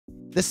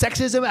The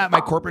sexism at my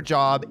corporate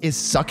job is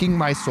sucking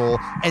my soul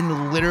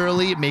and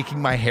literally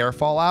making my hair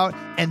fall out.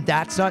 And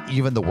that's not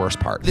even the worst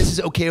part. This is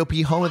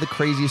OKOP, home of the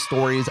craziest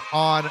stories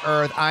on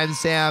earth. I'm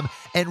Sam.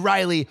 And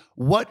Riley,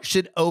 what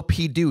should OP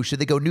do? Should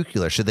they go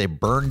nuclear? Should they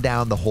burn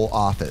down the whole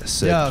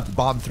office? Yeah.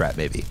 Bomb threat,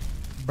 maybe.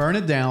 Burn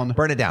it down.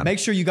 Burn it down. Make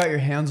sure you got your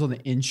hands on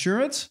the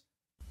insurance.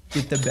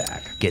 Get the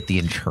bag. Get the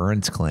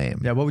insurance claim.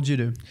 Yeah, what would you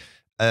do?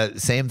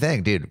 Same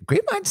thing, dude. Great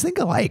minds think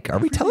alike. Are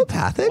we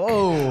telepathic?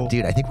 Whoa.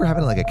 Dude, I think we're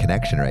having like a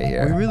connection right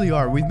here. We really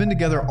are. We've been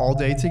together all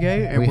day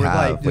today, and we're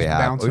like just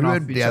bouncing off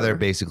We've each been together other.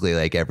 basically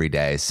like every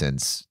day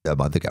since a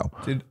month ago.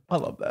 Dude, I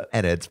love that.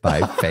 And it's my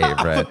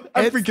favorite.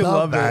 I It's freaking the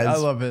love it. I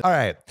best. love it. All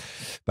right.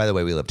 By the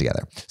way, we live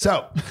together.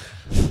 So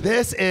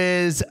this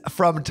is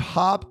from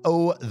Top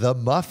O the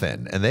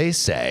Muffin. And they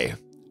say,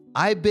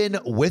 I've been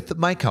with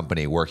my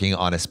company working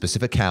on a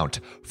specific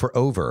account for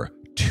over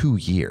 2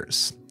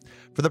 years.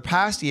 For the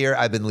past year,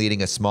 I've been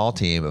leading a small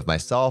team of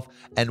myself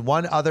and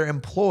one other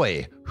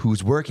employee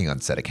who's working on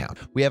said account.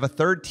 We have a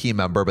third team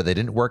member, but they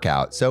didn't work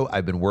out. So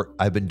I've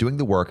been doing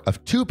the work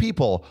of 2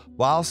 people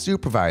while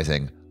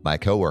supervising my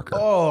coworker.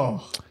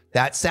 Oh,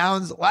 That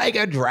sounds like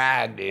a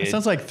drag, dude. it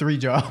sounds like 3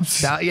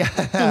 jobs.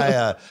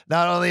 Yeah.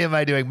 Not only am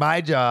I doing my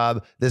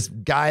job, this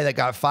guy that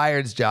got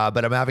fired's job,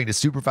 but I'm having to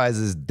supervise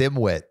this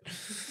dimwit.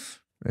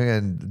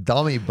 And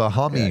dummy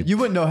bahami. Yeah, you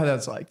wouldn't know how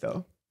that's like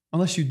though,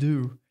 unless you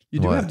do. You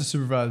do What? have to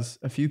supervise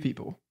a few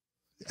people.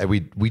 We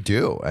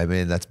do. I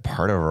mean, that's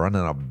part of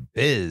running a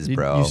biz,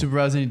 bro. You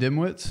supervise any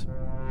dimwits?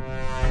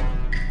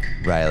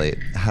 Riley,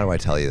 how do I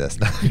tell you this?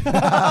 No,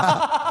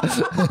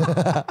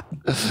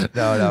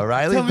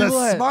 Riley's Tell me the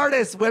what.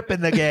 smartest whip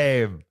in the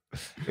game.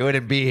 He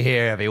wouldn't be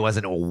here if he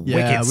wasn't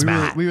wicked we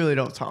smart. we really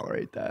don't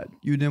tolerate that.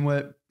 You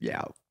dimwit?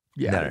 Yeah.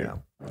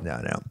 No.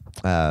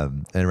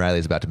 And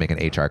Riley's about to make an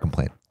HR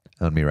complaint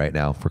on me right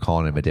now for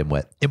calling him a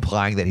dimwit,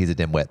 implying that he's a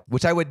dimwit,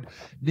 which I would,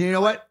 you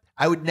know what?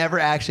 I would never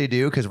actually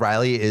do because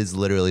Riley is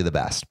literally the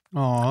best.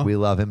 Aw. We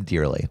love him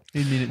dearly.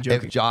 You mean it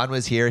joking. If John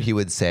was here, he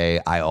would say,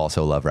 I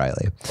also love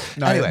Riley.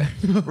 No, Anyway,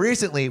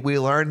 recently we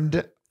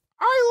learned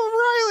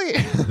I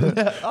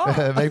love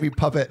Riley. Maybe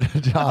puppet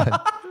John.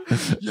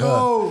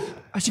 Yo,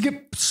 I should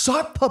get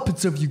sock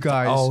puppets of you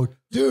guys. Oh,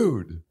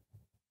 dude.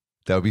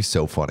 That would be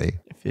so funny.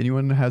 If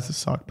anyone has a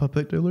sock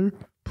puppet dealer,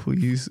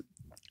 please.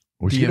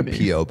 We should get a DM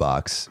me. PO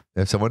box.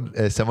 If someone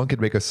could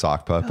make a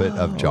sock puppet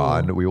of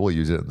John, we will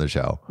use it in the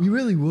show. We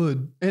really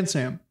would. And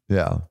Sam.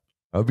 Yeah.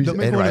 That would be, Don't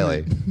make and one of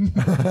Riley.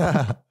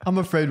 I'm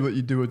afraid what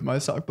you do with my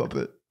sock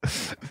puppet.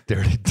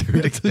 Dirty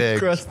It's a pig.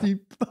 crusty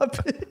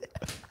puppet.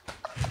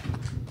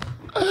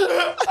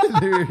 I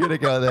knew you were gonna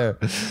go there.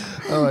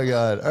 Oh my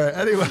God. All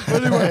right.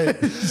 Anyway,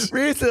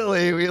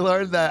 recently we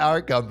learned that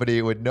our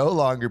company would no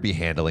longer be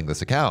handling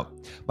this account.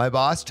 My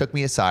boss took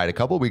me aside a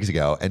couple of weeks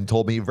ago and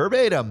told me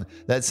verbatim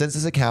that since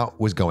this account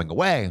was going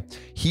away,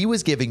 he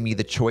was giving me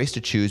the choice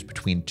to choose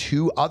between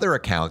 2 other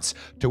accounts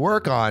to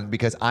work on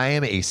because I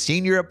am a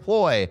senior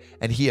employee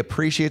and he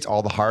appreciates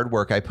all the hard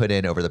work I put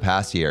in over the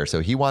past year.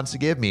 So he wants to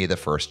give me the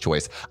first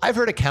choice. I've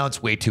heard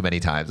accounts way too many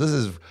times. This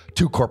is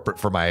too corporate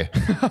for my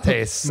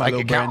tastes. My Like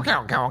little account.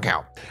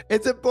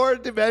 It's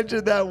important to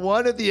mention that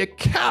one of the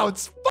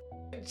accounts,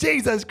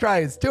 Jesus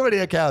Christ, too many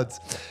accounts,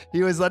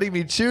 he was letting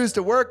me choose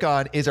to work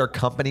on is our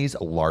company's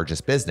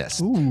largest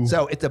business. Ooh.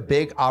 So it's a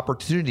big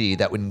opportunity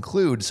that would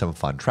include some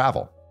fun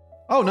travel.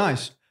 Oh,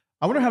 nice.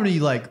 I wonder how many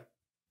like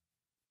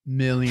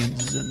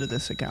millions is into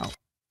this account.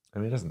 I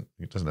mean, it doesn't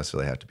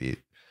necessarily have to be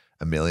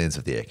a millions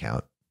of the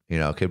account. You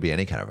know, it could be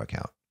any kind of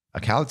account.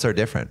 Accounts are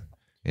different,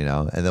 you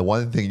know, and the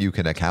one thing you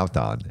can account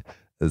on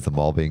is them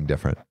all being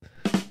different.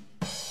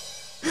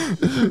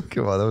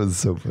 Come on, that was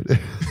so funny.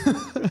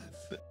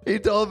 He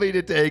told me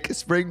to take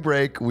spring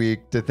break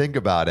week to think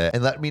about it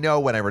and let me know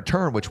when I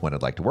return which one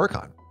I'd like to work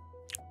on.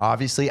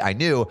 Obviously, I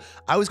knew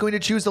I was going to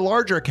choose the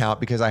larger account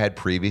because I had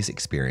previous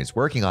experience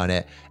working on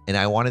it and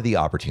I wanted the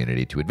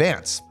opportunity to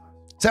advance.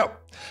 So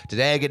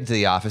today I get into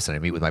the office and I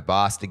meet with my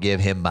boss to give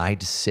him my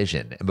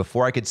decision. And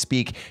before I could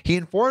speak, he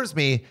informs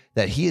me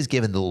that he has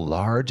given the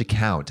large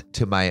account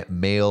to my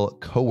male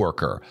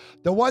coworker,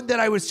 the one that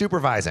I was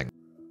supervising.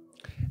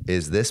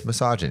 Is this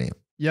misogyny?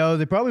 Yo,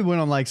 they probably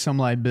went on like some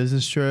like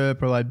business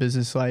trip or like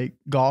business like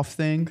golf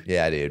thing.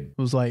 Yeah, dude. It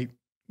was like,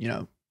 you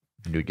know.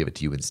 I would give it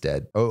to you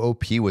instead.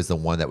 OP was the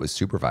one that was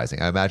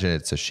supervising. I imagine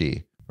it's a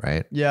she,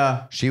 right?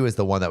 Yeah. She was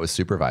the one that was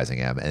supervising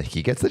him and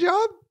he gets the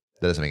job?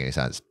 That doesn't make any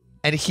sense.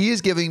 And he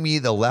is giving me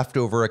the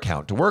leftover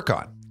account to work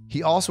on.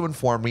 He also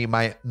informed me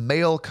my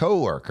male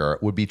coworker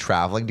would be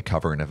traveling to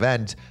cover an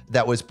event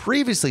that was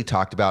previously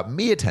talked about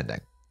me attending.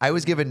 I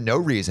was given no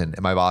reason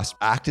and my boss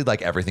acted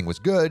like everything was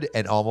good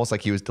and almost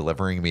like he was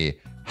delivering me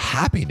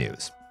happy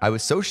news. I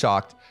was so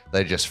shocked that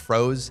I just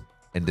froze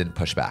and didn't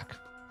push back.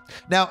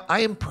 Now,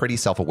 I am pretty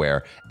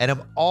self-aware and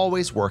I'm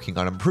always working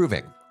on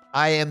improving.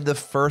 I am the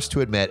first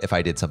to admit if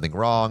I did something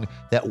wrong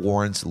that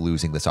warrants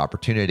losing this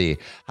opportunity.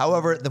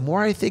 However, the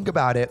more I think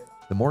about it,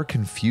 the more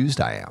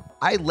confused I am.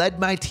 I led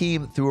my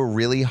team through a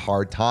really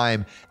hard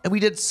time and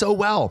we did so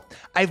well.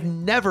 I've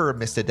never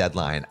missed a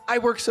deadline. I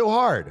worked so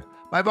hard.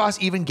 My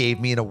boss even gave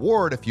me an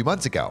award a few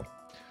months ago.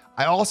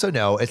 I also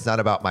know it's not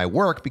about my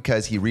work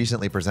because he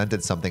recently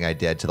presented something I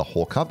did to the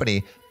whole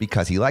company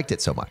because he liked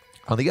it so much.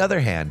 On the other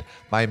hand,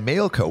 my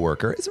male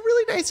coworker is a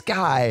really nice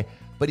guy,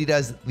 but he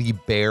does the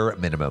bare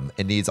minimum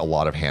and needs a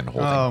lot of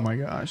hand-holding. Oh my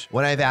gosh.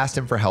 When I've asked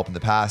him for help in the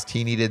past,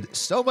 he needed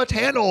so much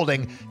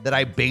hand-holding that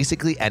I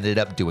basically ended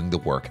up doing the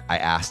work I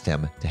asked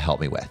him to help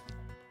me with.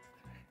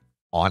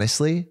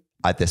 Honestly,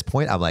 at this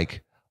point, I'm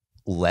like,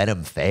 let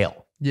him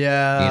fail.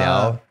 Yeah. You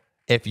know,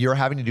 if you're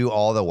having to do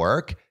all the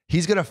work,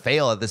 he's gonna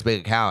fail at this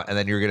big account, and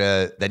then you're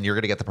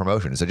gonna get the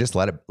promotion. So just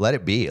let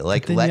it be.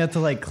 Like, then you have to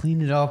like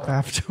clean it up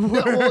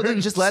afterwards. No, well,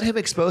 then just let him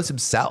expose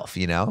himself.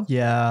 You know.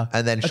 Yeah.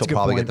 And then she'll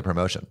probably get the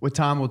promotion. With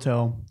time will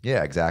tell.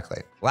 Yeah,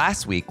 exactly.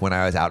 Last week when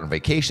I was out on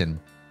vacation,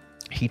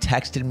 he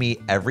texted me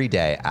every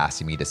day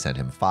asking me to send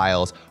him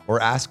files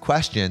or ask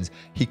questions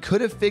he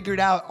could have figured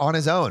out on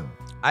his own.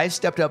 I've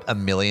stepped up a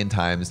million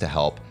times to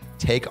help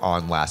take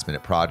on last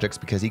minute projects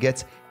because he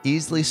gets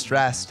easily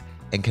stressed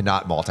and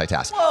cannot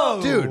multitask.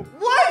 Whoa, dude,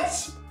 what?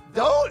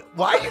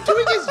 Why are you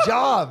doing his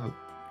job?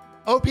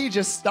 OP,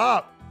 just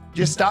stop.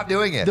 Just stop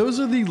doing it. Those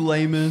are the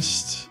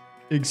lamest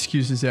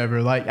excuses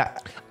ever. Like,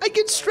 I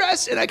get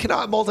stressed and I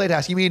cannot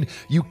multitask. You mean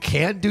you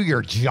can't do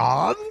your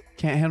job?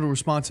 Can't handle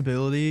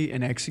responsibility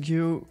and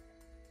execute?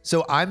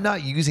 So I'm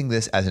not using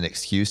this as an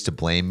excuse to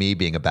blame me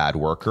being a bad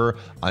worker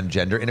on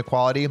gender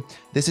inequality.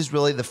 This is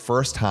really the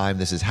first time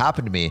this has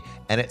happened to me,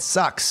 and it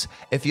sucks.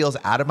 It feels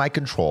out of my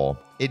control.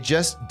 It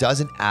just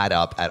doesn't add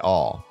up at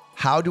all.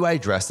 How do I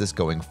address this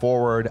going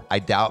forward? I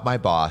doubt my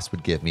boss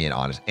would give me an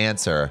honest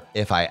answer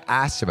if I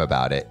asked him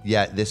about it,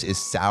 yet this is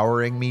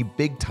souring me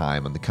big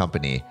time on the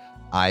company.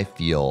 I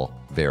feel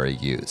very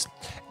used.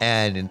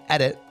 And in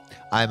edit,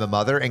 I'm a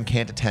mother and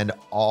can't attend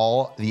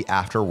all the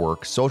after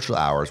work social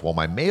hours while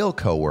my male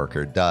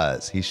coworker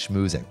does. He's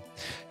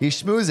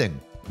schmoozing.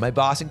 My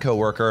boss and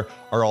coworker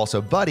are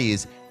also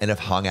buddies and have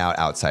hung out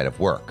outside of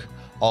work.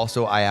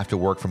 Also, I have to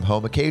work from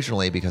home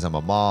occasionally because I'm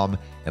a mom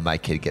and my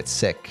kid gets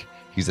sick.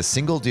 He's a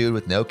single dude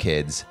with no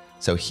kids,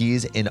 so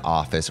he's in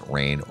office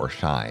rain or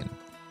shine.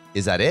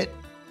 Is that it?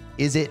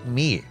 Is it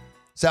me?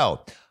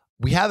 So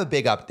we have a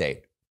big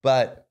update,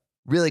 but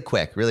really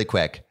quick.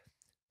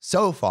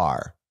 So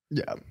far,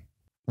 yeah.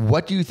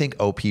 What do you think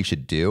OP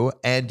should do?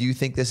 And do you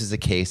think this is a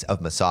case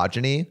of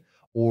misogyny,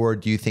 or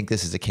do you think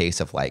this is a case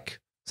of like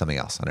something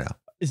else? I don't know.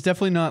 It's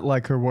definitely not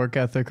like her work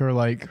ethic or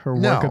like her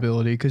work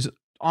ability, because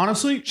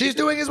honestly, she's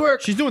doing his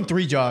work. She's doing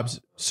 3 jobs.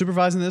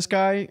 Supervising this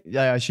guy,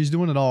 yeah, she's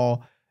doing it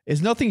all.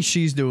 It's nothing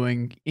she's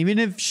doing. Even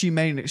if she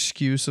made an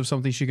excuse of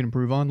something she can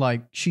improve on,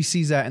 like she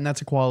sees that, and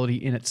that's a quality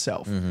in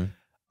itself.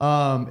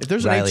 Mm-hmm. If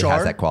there's Riley an HR,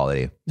 has that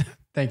quality.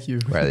 Thank you.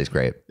 Riley's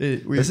great.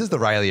 This is the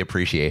Riley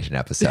appreciation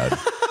episode.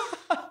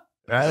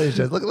 Riley's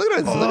just look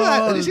at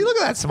that. Did you look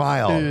at that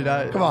smile? Dude,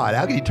 come on,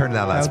 how can you turn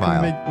down that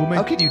smile?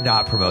 How can you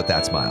not promote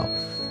that smile?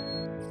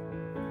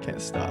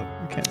 Can't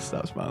stop. Can't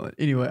stop smiling.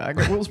 Anyway,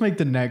 let's make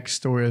the next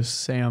story a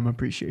Sam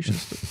appreciation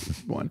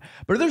one.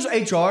 But if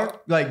there's HR,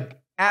 like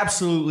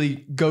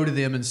absolutely go to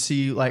them and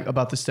see like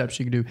about the steps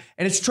you can do.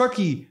 And it's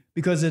tricky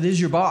because it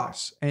is your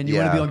boss, and you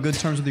want to be on good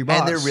terms with your boss.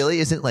 And there really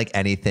isn't like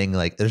anything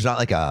like there's not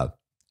like a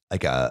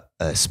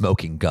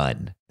smoking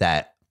gun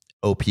that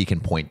OP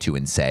can point to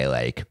and say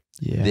like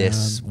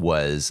this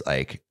was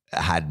like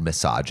had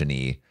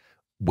misogyny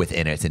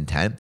within its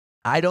intent.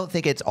 I don't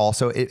think it's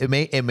also it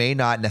may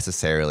not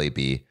necessarily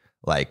be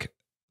like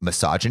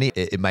misogyny.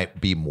 It might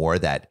be more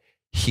that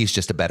he's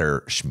just a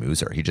better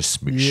schmoozer. He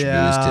just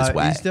schmoozed his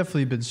way. He's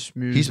definitely been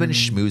schmoozing. He's been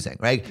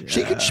schmoozing, right? Yeah.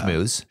 She could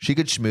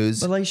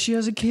schmooze. But like she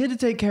has a kid to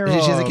take care of.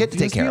 She has a kid to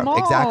take care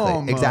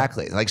of.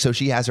 Exactly. Like, so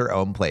she has her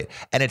own plate.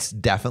 And it's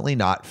definitely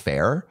not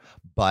fair.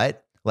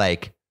 But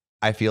like,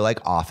 I feel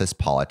like office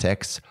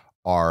politics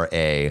are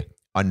a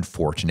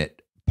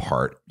unfortunate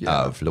part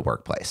of the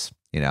workplace.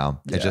 You know,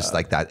 it's just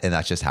like that. And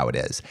that's just how it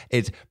is.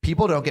 It's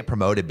people don't get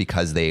promoted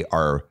because they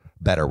are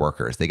better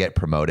workers. They get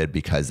promoted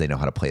because they know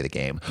how to play the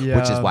game,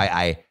 which is why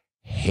I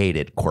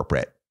hated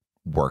corporate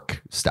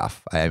work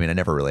stuff. I mean, I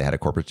never really had a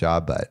corporate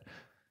job, but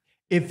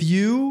if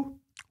you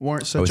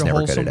weren't such a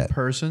wholesome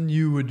person,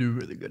 you would do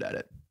really good at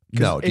it.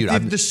 No, dude.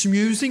 If the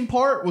schmoozing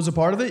part was a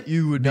part of it,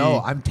 you would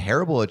No, I'm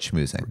terrible at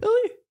schmoozing.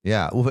 Really?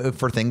 Yeah. Well,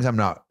 for things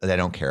that I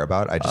don't care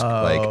about, I just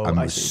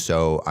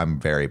I'm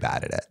very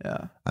bad at it.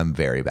 Yeah. I'm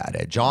very bad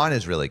at it. John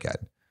is really good.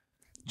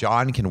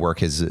 John can work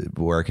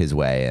his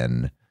way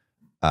in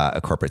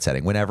a corporate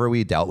setting. Whenever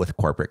we dealt with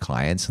corporate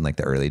clients in like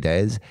the early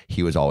days,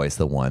 he was always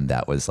the one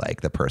that was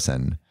like the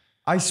person.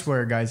 I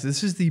swear, guys,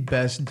 this is the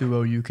best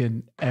duo you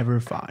can ever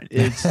find.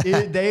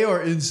 They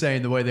are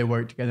insane the way they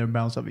work together and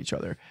bounce off each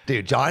other.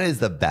 Dude, John is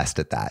the best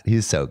at that.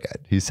 He's so good.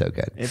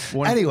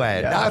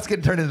 Anyway, now it's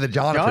going to turn into the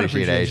John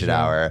appreciation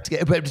hour.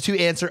 But to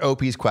answer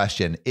OP's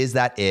question, is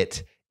that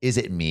it? Is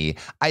it me?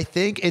 I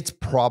think it's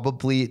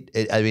probably,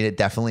 it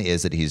definitely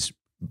is that he's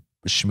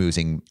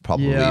schmoozing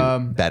probably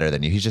better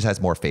than you. He just has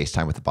more face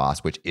time with the boss,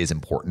 which is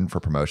important for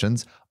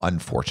promotions.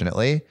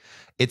 Unfortunately,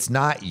 it's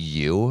not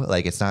you.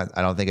 Like, it's not,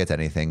 I don't think it's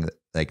anything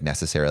like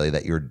necessarily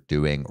that you're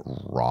doing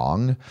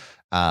wrong.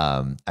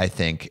 I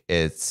think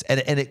it's, and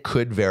it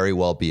could very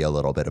well be a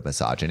little bit of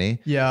misogyny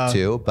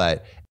too,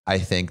 but I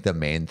think the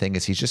main thing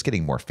is he's just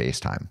getting more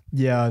FaceTime.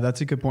 Yeah,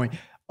 that's a good point.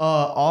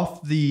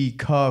 Off the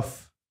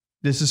cuff,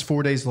 this is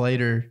 4 days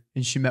later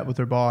and she met with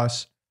her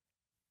boss.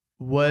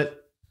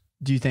 What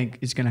do you think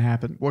is going to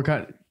happen?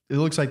 It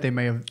looks like they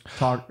may have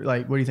talked,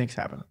 like, what do you think's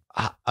happened?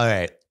 All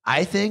right.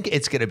 I think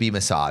it's going to be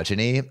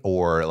misogyny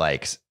or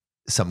like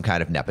some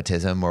kind of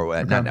nepotism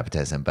or not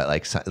nepotism, but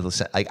like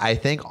I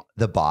think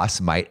the boss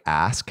might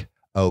ask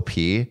OP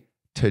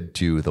to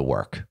do the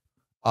work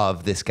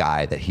of this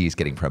guy that he's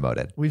getting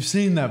promoted. We've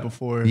seen that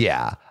before.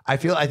 Yeah. I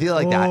feel like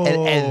that.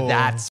 And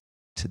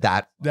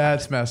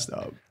that's messed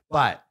up.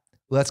 But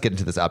let's get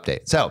into this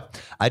update. So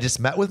I just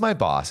met with my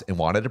boss and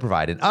wanted to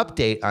provide an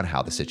update on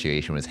how the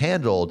situation was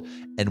handled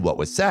and what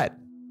was said.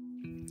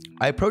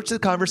 I approached the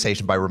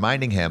conversation by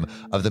reminding him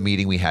of the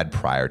meeting we had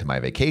prior to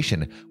my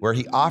vacation, where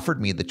he offered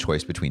me the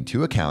choice between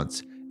 2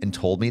 accounts and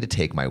told me to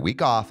take my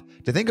week off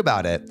to think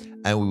about it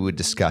and we would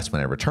discuss when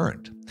I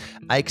returned.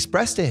 I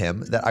expressed to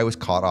him that I was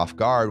caught off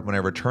guard when I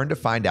returned to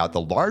find out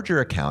the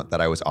larger account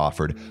that I was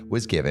offered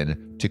was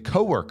given to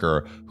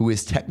coworker who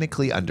is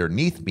technically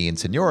underneath me in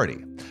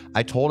seniority.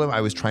 I told him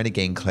I was trying to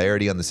gain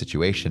clarity on the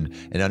situation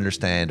and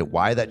understand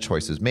why that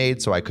choice was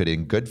made so I could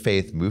in good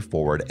faith move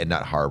forward and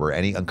not harbor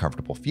any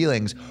uncomfortable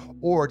feelings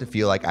or to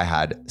feel like I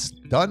had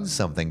done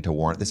something to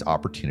warrant this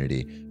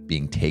opportunity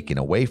being taken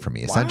away from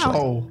me, essentially.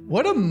 Wow,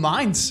 what a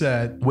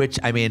mindset. Which,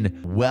 I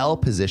mean, well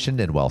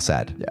positioned and well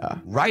said. Yeah.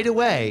 Right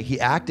away, he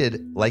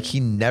acted like he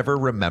never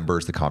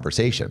remembers the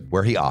conversation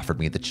where he offered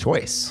me the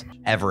choice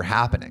ever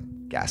happening.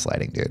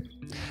 Gaslighting, dude.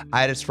 I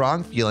had a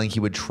strong feeling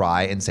he would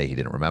try and say he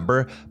didn't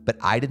remember, but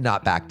I did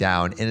not back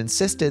down and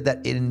insisted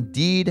that it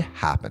indeed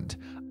happened.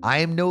 I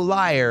am no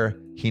liar.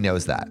 He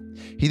knows that.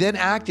 He then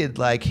acted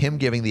like him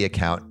giving the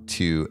account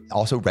to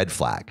also red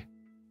flag.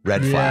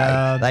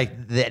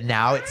 Like that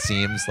now it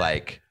seems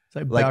like it's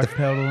like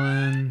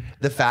backpedaling.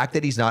 The fact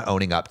that he's not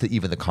owning up to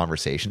even the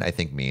conversation, I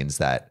think means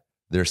that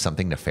there's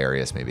something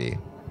nefarious maybe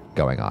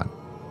going on.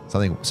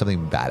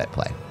 Something bad at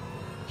play.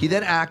 He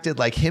then acted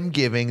like him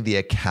giving the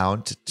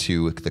account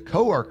to the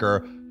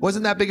coworker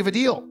wasn't that big of a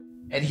deal.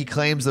 And he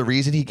claims the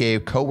reason he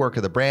gave coworker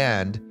the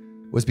brand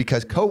was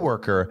because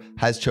coworker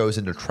has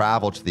chosen to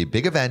travel to the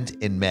big event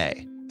in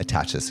May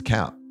attached to this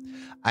account.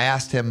 I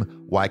asked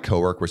him why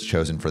coworker was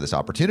chosen for this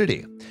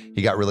opportunity.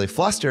 He got really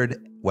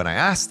flustered when I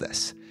asked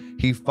this.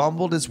 He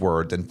fumbled his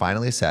words and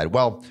finally said,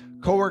 well,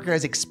 coworker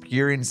is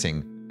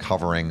experiencing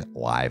covering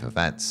live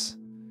events.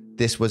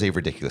 This was a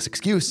ridiculous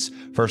excuse.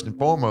 First and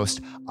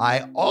foremost,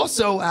 I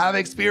also have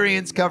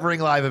experience covering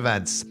live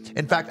events.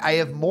 In fact, I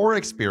have more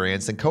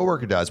experience than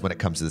coworker does when it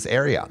comes to this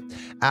area.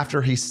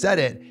 After he said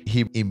it,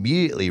 he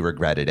immediately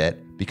regretted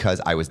it because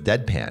I was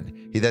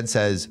deadpan. He then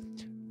says,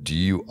 do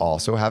you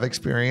also have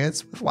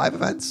experience with live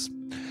events?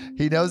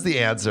 He knows the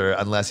answer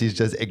unless he's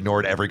just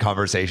ignored every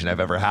conversation I've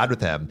ever had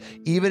with him.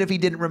 Even if he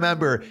didn't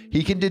remember,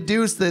 he can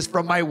deduce this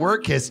from my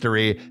work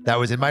history that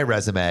was in my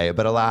resume.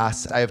 But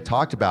alas, I have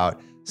talked about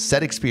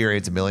said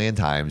experience a million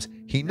times.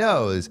 He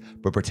knows,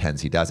 but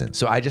pretends he doesn't.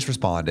 So I just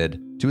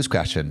responded to his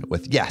question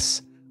with,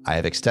 yes, I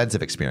have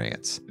extensive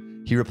experience.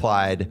 He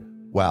replied,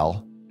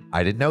 well,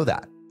 I didn't know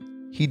that.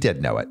 He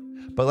did know it.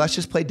 But let's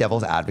just play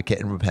devil's advocate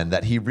and pretend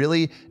that he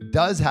really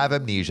does have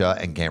amnesia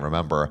and can't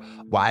remember.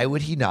 Why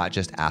would he not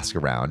just ask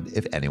around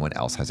if anyone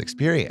else has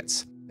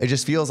experience? It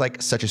just feels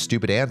like such a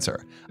stupid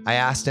answer. I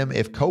asked him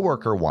if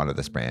coworker wanted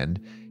this brand.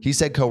 He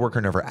said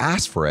coworker never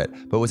asked for it,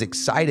 but was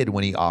excited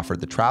when he offered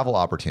the travel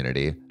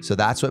opportunity. So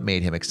that's what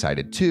made him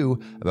excited too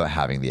about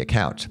having the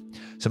account.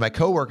 So my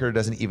coworker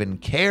doesn't even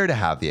care to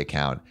have the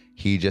account.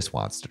 He just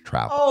wants to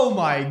travel. Oh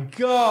my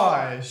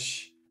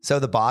gosh. So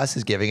the boss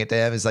is giving it to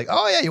him. He's like,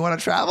 oh yeah, you want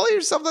to travel?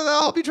 Here's something that'll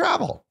help you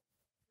travel.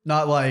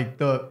 Not like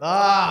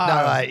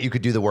Not like you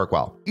could do the work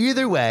well.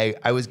 Either way,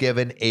 I was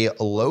given a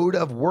load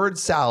of word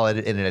salad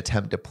in an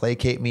attempt to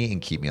placate me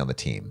and keep me on the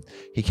team.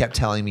 He kept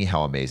telling me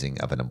how amazing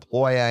of an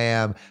employee I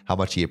am, how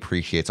much he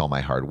appreciates all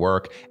my hard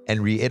work, and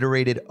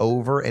reiterated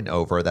over and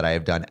over that I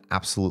have done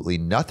absolutely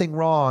nothing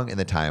wrong in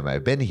the time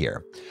I've been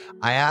here.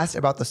 I asked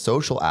about the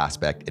social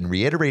aspect and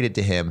reiterated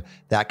to him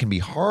that can be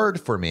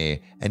hard for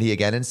me, and he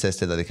again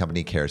insisted that the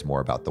company cares more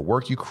about the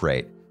work you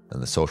create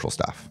than the social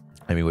stuff.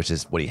 I mean, which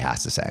is what he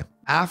has to say.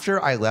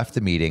 After I left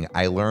the meeting,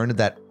 I learned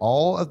that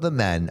all of the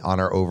men on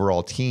our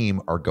overall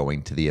team are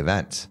going to the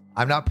event.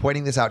 I'm not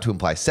pointing this out to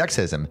imply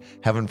sexism.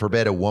 Heaven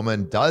forbid a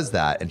woman does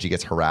that and she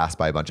gets harassed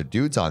by a bunch of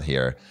dudes on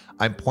here.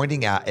 I'm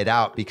pointing it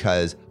out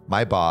because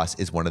my boss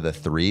is one of the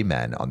 3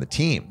 men on the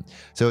team.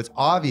 So it's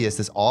obvious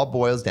this all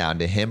boils down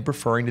to him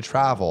preferring to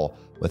travel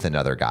with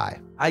another guy.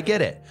 I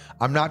get it.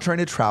 I'm not trying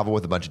to travel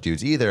with a bunch of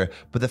dudes either,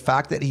 but the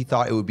fact that he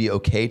thought it would be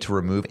okay to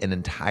remove an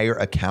entire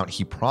account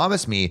he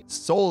promised me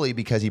solely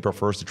because he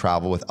prefers to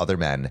travel with other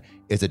men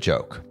is a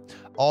joke.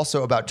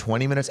 Also, about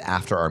 20 minutes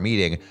after our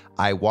meeting,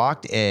 I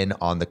walked in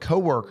on the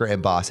coworker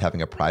and boss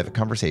having a private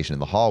conversation in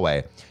the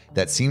hallway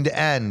that seemed to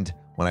end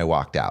when I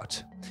walked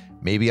out.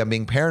 Maybe I'm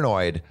being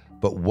paranoid,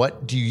 but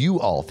what do you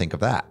all think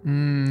of that? What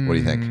do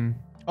you think?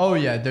 Oh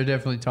yeah, they're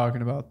definitely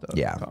talking about the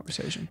Yeah.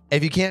 conversation.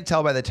 If you can't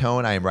tell by the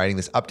tone I am writing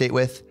this update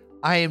with,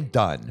 I am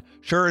done.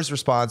 Sure, his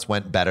response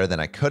went better than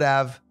I could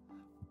have,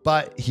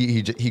 but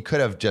he could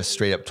have just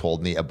straight up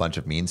told me a bunch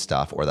of mean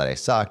stuff or that I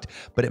sucked,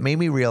 but it made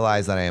me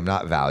realize that I am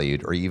not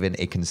valued or even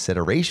a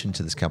consideration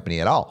to this company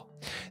at all.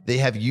 They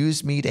have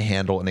used me to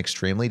handle an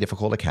extremely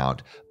difficult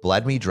account,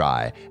 bled me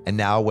dry, and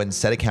now when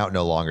said account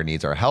no longer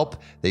needs our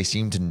help, they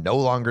seem to no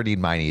longer need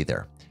mine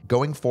either.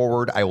 Going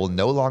forward, I will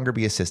no longer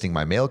be assisting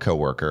my male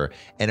coworker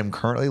and am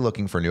currently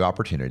looking for new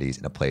opportunities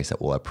in a place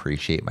that will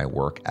appreciate my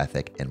work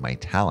ethic and my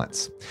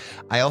talents.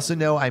 I also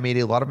know I made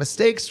a lot of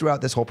mistakes throughout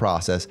this whole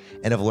process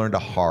and have learned a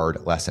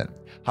hard lesson.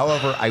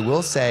 However, I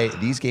will say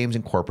these games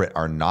in corporate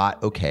are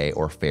not okay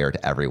or fair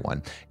to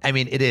everyone. I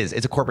mean, it is.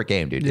 It's a corporate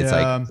game, dude. It's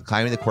like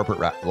climbing the corporate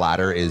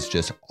ladder is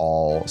just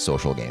all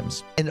social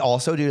games. And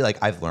also, dude, like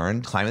I've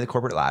learned climbing the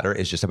corporate ladder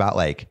is just about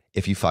like,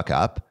 if you fuck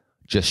up,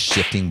 just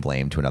shifting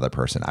blame to another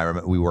person. I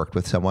remember we worked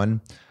with someone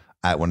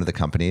at one of the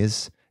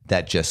companies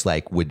that just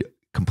like would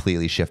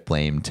completely shift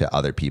blame to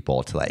other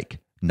people to like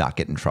not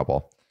get in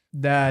trouble.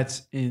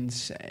 That's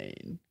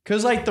insane.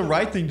 Because like the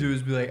right thing to do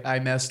is be like, I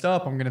messed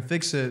up, I'm gonna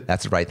fix it.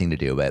 That's the right thing to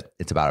do, but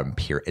it's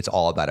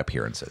all about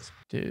appearances.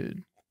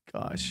 Dude,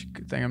 gosh,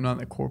 good thing I'm not in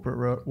the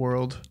corporate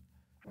world.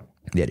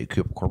 Yeah, dude,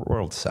 corporate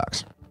world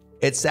sucks.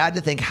 It's sad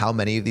to think how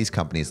many of these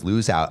companies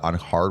lose out on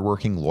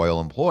hardworking,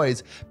 loyal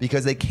employees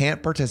because they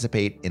can't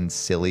participate in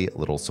silly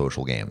little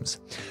social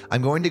games.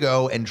 I'm going to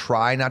go and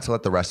try not to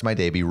let the rest of my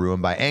day be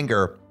ruined by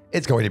anger.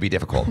 It's going to be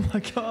difficult. Oh my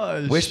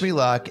gosh. Wish me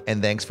luck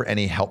and thanks for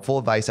any helpful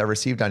advice I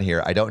received on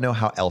here. I don't know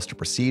how else to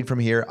proceed from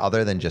here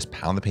other than just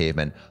pound the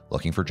pavement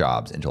looking for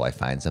jobs until I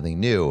find something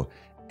new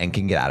and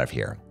can get out of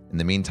here. In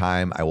the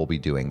meantime, I will be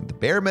doing the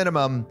bare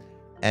minimum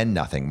and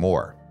nothing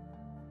more.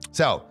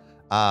 So,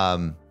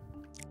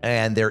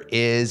 and there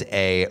is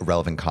a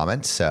relevant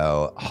comment.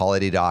 So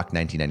Holiday Doc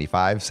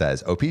 1995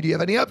 says, OP, do you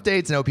have any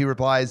updates? And OP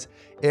replies,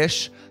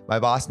 Ish, my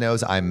boss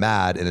knows I'm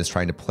mad and is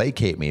trying to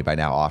placate me by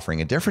now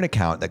offering a different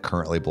account that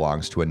currently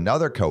belongs to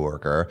another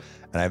coworker.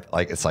 And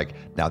it's like,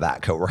 now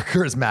that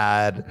coworker is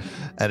mad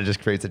and it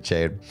just creates a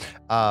chain.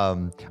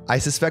 I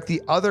suspect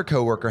the other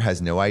coworker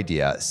has no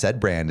idea said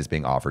brand is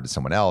being offered to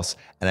someone else.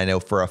 And I know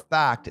for a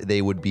fact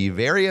they would be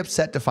very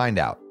upset to find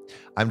out.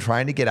 I'm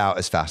trying to get out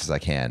as fast as I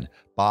can.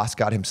 Boss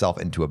got himself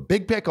into a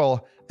big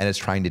pickle and is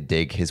trying to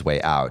dig his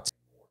way out.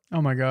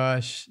 Oh my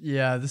gosh.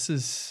 Yeah, this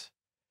is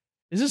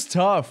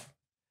tough.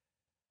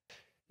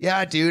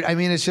 Yeah, dude. I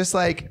mean, it's just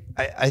like,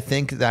 I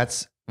think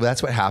that's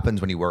what happens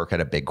when you work at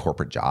a big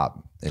corporate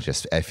job.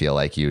 I feel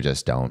like you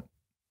just don't,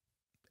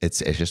 it's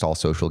just all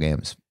social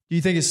games. Do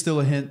you think it's still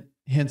a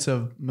hints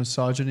of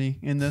misogyny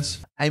in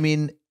this? I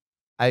mean,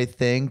 I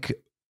think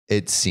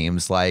it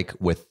seems like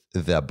with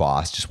the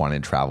boss just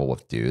wanting to travel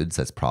with dudes,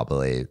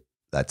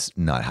 that's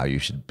not how you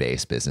should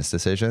base business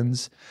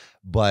decisions.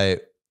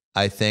 But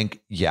I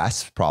think,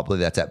 yes, probably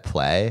that's at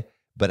play.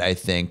 But I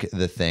think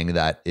the thing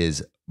that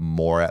is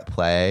more at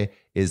play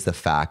is the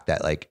fact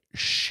that like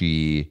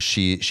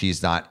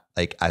she's not,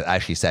 like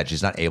as she said,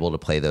 she's not able to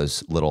play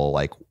those little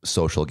like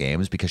social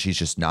games because she's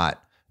just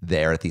not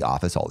there at the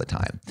office all the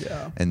time.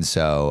 Yeah. And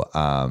so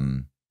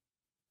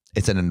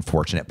it's an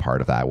unfortunate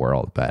part of that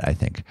world, but I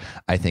think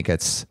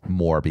it's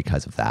more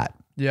because of that.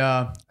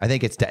 Yeah. I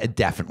think it's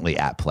definitely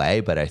at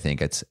play, but I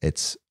think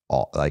it's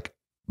all like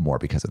more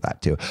because of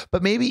that too.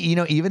 But maybe,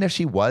 even if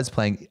she was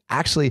playing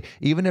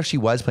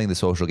the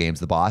social games,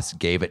 the boss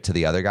gave it to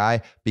the other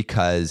guy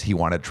because he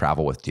wanted to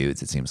travel with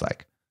dudes, it seems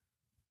like.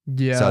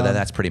 Yeah. So then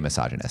that's pretty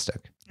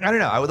misogynistic. I don't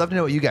know. I would love to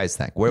know what you guys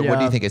think. What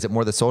do you think? Is it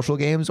more the social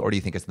games or do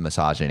you think it's the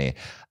misogyny?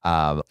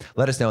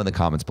 Let us know in the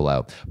comments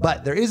below.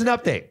 But there is an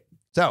update.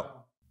 So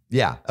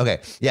yeah. Okay.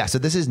 Yeah. So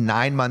this is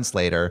 9 months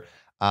later.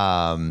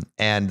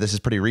 And this is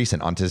pretty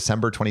recent, on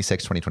December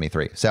 26,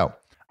 2023. So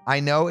I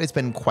know it's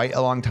been quite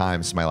a long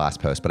time since my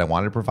last post, but I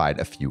wanted to provide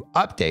a few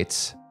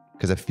updates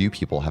because a few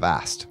people have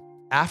asked.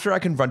 After I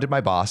confronted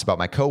my boss about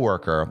my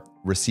coworker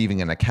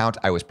receiving an account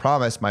I was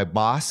promised, my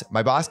boss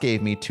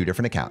gave me 2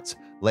 different accounts.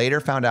 Later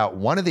found out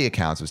one of the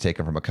accounts was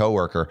taken from a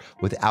coworker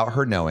without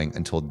her knowing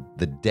until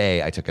the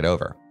day I took it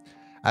over.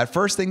 At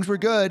first things were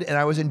good and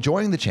I was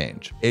enjoying the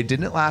change. It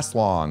didn't last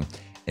long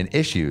and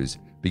issues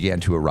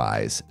began to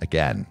arise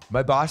again.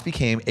 My boss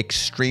became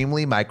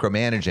extremely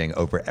micromanaging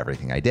over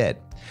everything I did.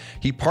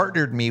 He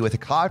partnered me with a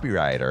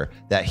copywriter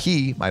that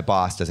my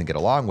boss, doesn't get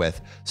along with,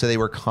 so they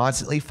were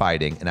constantly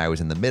fighting and I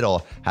was in the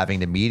middle having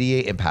to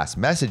mediate and pass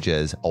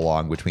messages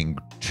along between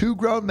 2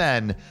 grown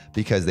men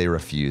because they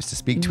refused to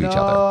speak to each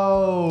other.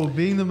 No,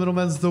 being the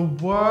middleman's the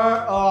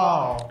worst.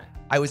 Oh.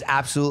 I was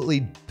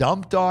absolutely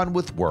dumped on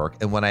with work,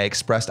 and when I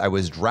expressed I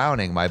was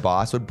drowning, my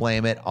boss would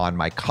blame it on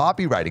my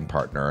copywriting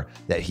partner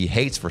that he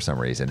hates for some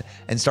reason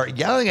and start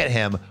yelling at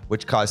him,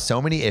 which caused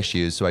so many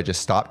issues, so I just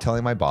stopped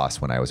telling my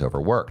boss when I was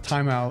overworked.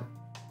 Time out.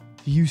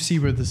 Do you see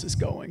where this is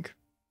going?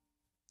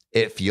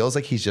 It feels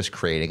like he's just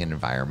creating an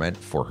environment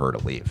for her to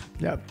leave.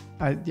 Yep.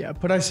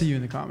 But I see you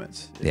in the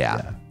comments.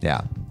 Yeah.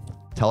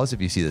 Tell us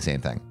if you see the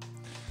same thing.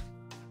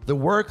 The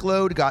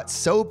workload got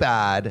so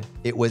bad,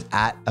 it was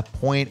at a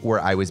point where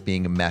I was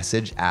being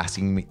messaged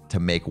asking me to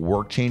make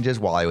work changes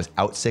while I was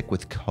out sick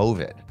with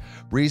COVID.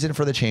 Reason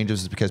for the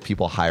changes was because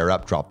people higher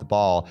up dropped the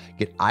ball,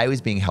 yet I was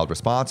being held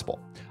responsible.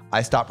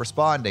 I stopped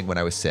responding when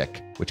I was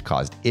sick, which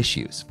caused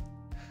issues.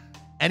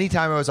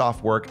 Anytime I was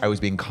off work, I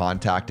was being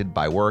contacted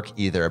by work,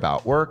 either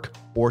about work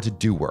or to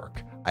do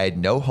work. I had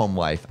no home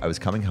life. I was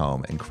coming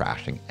home and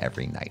crashing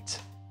every night.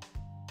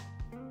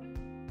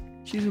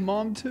 She's a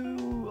mom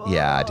too.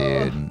 Yeah,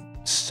 dude.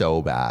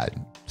 So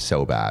bad.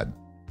 So bad.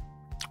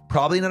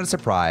 Probably not a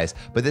surprise,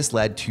 but this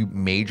led to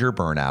major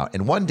burnout.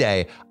 And one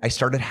day I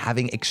started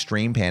having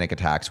extreme panic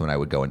attacks when I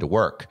would go into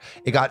work.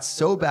 It got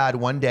so bad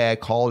one day I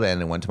called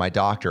in and went to my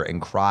doctor and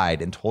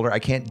cried and told her I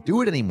can't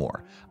do it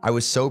anymore. I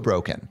was so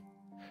broken.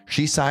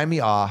 She signed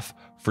me off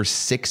for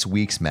 6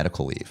 weeks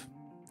medical leave.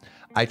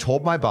 I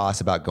told my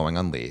boss about going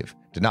on leave,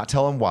 did not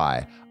tell him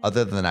why,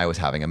 other than I was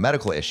having a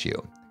medical issue.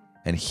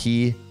 And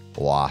he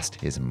lost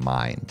his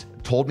mind.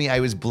 Told me I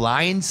was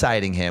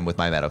blindsiding him with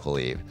my medical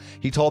leave.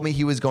 He told me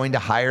he was going to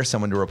hire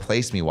someone to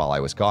replace me while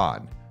I was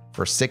gone.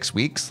 For 6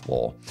 weeks,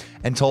 lol.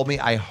 And told me,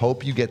 I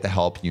hope you get the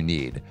help you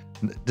need.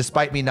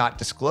 Despite me not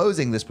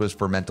disclosing this was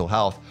for mental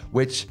health,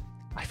 which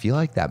I feel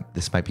like that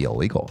this might be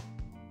illegal.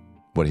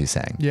 What he's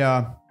saying.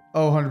 Yeah.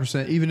 Oh,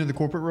 100%. Even in the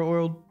corporate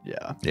world?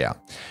 Yeah. Yeah.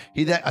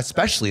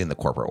 Especially in the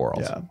corporate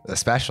world. Yeah.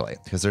 Especially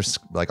because there's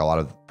like a lot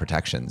of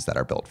protections that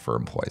are built for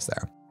employees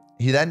there.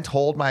 He then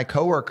told my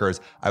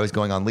coworkers I was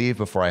going on leave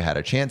before I had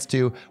a chance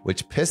to,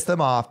 which pissed them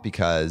off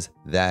because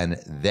then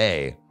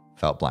they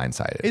felt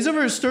blindsided. He's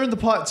over stirring the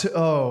pot too.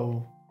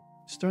 Oh,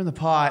 stirring the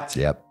pot.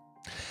 Yep.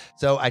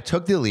 So I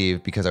took the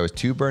leave because I was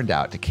too burned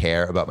out to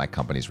care about my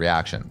company's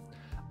reaction.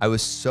 I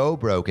was so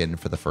broken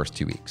for the first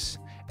 2 weeks.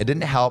 It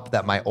didn't help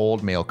that my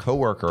old male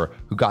coworker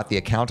who got the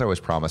account I was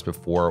promised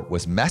before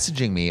was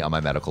messaging me on my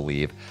medical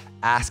leave,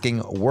 asking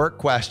work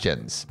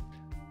questions.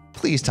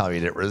 Please tell me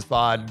you didn't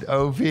respond,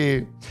 OP.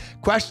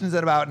 Questions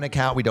about an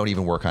account we don't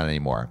even work on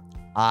anymore.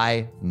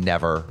 I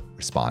never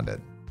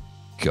responded.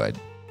 Good.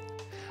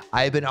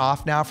 I have been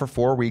off now for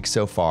 4 weeks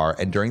so far,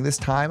 and during this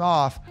time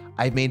off,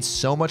 I've made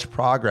so much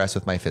progress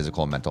with my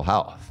physical and mental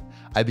health.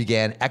 I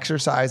began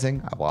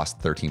exercising. I've lost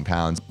 13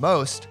 pounds,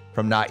 most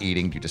from not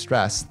eating due to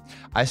stress.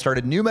 I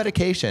started new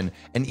medication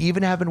and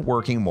even have been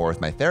working more with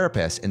my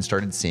therapist and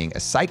started seeing a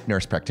psych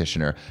nurse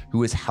practitioner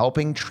who is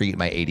helping treat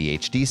my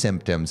ADHD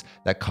symptoms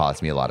that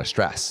caused me a lot of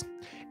stress.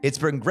 It's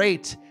been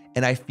great,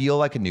 and I feel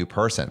like a new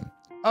person.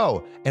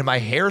 Oh, and my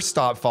hair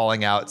stopped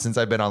falling out since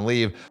I've been on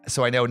leave,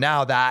 so I know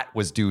now that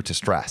was due to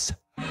stress.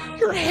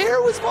 Your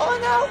hair was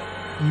falling out?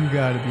 You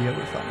got to be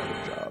able to find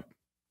another job.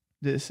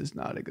 This is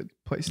not a good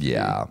place to be.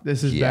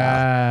 This is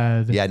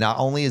bad. bad. Yeah, not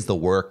only is the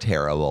work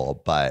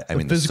terrible, but I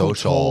mean, the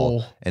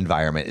social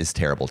environment is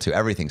terrible too.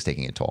 Everything's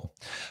taking a toll.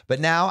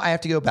 But now I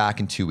have to go back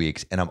in 2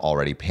 weeks and I'm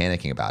already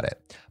panicking about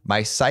it.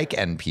 My psych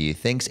NP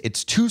thinks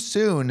it's too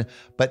soon,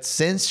 but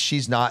since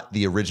she's not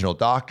the original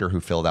doctor who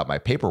filled out my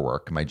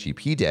paperwork, my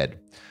GP did,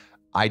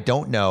 I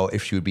don't know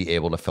if she would be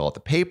able to fill out the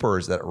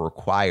papers that are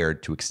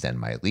required to extend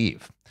my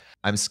leave.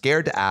 I'm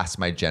scared to ask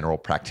my general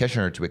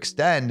practitioner to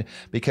extend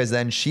because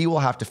then she will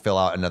have to fill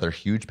out another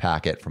huge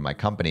packet from my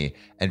company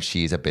and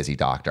she's a busy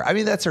doctor. I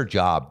mean, that's her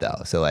job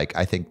though. So like,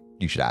 I think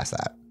you should ask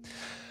that.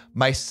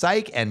 My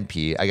psych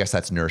NP, I guess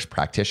that's nurse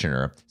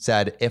practitioner,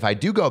 said if I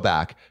do go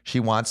back, she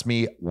wants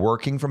me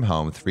working from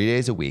home 3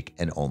 days a week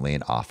and only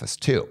in office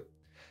 2.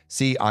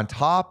 See, on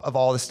top of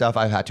all the stuff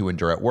I've had to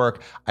endure at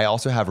work, I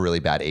also have really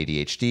bad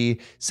ADHD,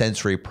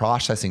 sensory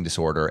processing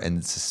disorder,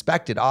 and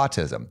suspected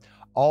autism,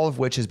 all of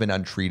which has been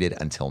untreated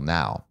until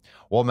now.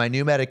 While my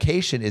new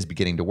medication is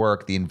beginning to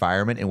work, the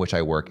environment in which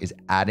I work is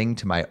adding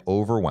to my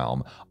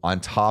overwhelm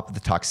on top of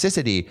the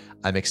toxicity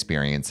I'm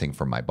experiencing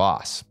from my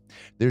boss.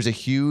 There's a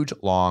huge,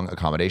 long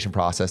accommodation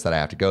process that I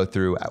have to go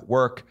through at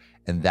work,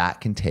 and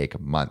that can take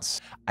months.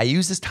 I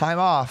use this time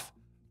off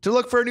to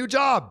look for a new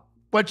job,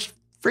 which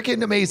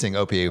freaking amazing,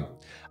 OP.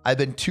 I've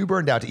been too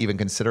burned out to even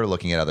consider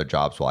looking at other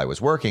jobs while I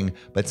was working,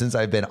 but since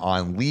I've been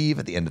on leave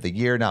at the end of the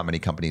year, not many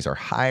companies are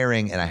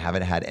hiring, and I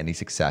haven't had any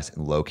success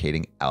in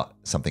locating out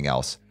something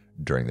else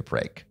during the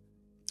break.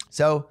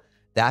 So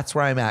that's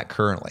where I'm at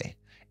currently.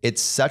 It's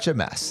such a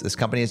mess. This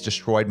company has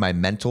destroyed my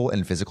mental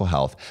and physical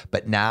health,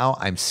 but now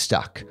I'm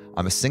stuck.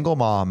 I'm a single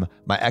mom.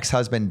 My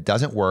ex-husband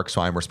doesn't work, so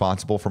I'm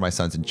responsible for my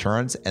son's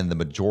insurance and the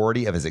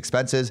majority of his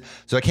expenses.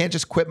 So I can't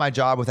just quit my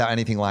job without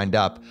anything lined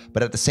up.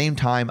 But at the same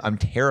time, I'm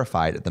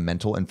terrified at the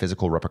mental and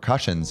physical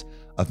repercussions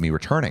of me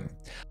returning.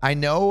 I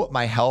know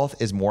my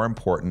health is more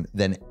important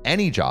than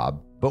any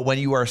job, but when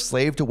you are a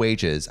slave to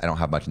wages, I don't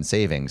have much in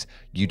savings,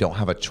 you don't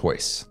have a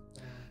choice.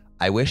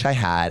 I wish I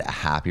had a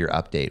happier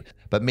update,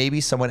 but maybe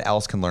someone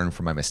else can learn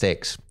from my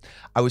mistakes.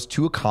 I was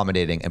too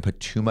accommodating and put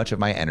too much of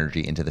my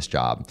energy into this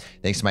job,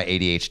 thanks to my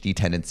ADHD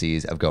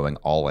tendencies of going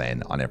all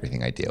in on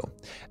everything I do.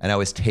 And I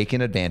was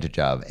taken advantage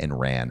of and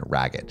ran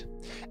ragged.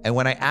 And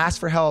when I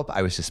asked for help,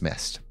 I was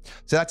dismissed.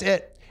 So that's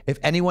it. If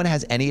anyone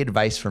has any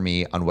advice for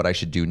me on what I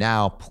should do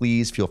now,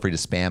 please feel free to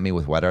spam me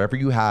with whatever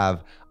you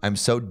have. I'm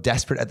so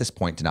desperate at this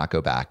point to not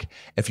go back.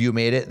 If you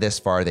made it this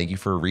far, thank you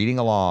for reading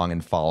along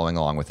and following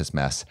along with this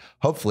mess.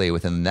 Hopefully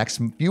within the next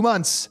few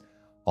months,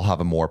 I'll have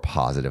a more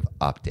positive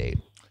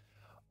update.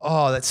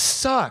 Oh, that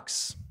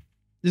sucks.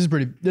 This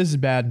is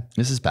bad.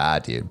 This is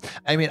bad, dude.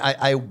 I mean,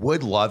 I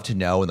would love to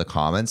know in the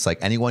comments, like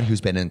anyone who's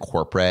been in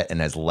corporate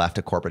and has left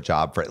a corporate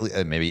job for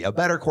maybe a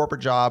better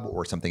corporate job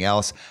or something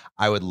else.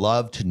 I would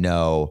love to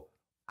know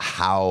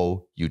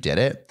how you did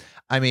it.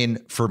 I mean,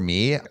 for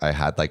me, I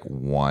had like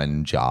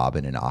one job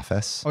in an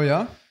office. Oh,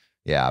 yeah?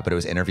 Yeah, but it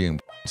was interviewing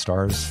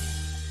stars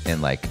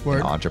in like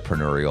an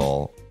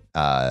entrepreneurial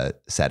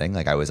setting.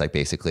 Like I was like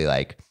basically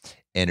like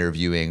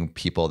interviewing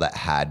people that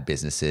had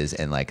businesses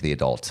in like the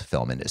adult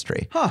film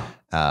industry.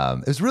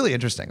 It was really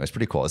interesting. It was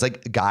pretty cool. It's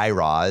like Guy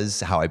Raz,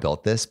 how I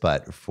built this,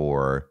 but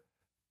for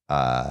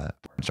porn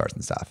stars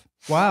and stuff.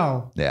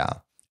 Wow. Yeah.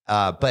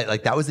 But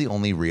like that was the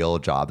only real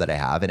job that I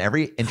have. And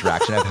every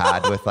interaction I've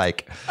had with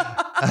like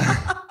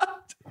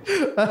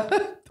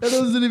that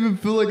doesn't even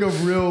feel like a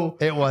real.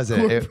 It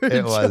wasn't.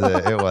 It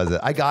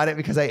wasn't. I got it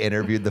because I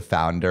interviewed the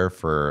founder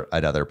for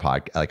another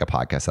like a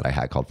podcast that I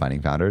had called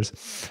Finding Founders.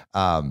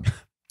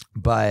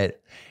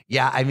 But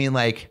yeah, I mean,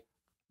 like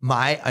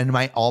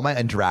all my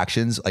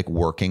interactions, like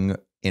working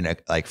in a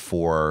like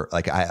for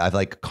like I've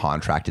like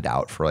contracted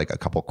out for like a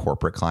couple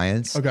corporate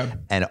clients. Okay,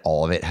 and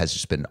all of it has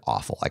just been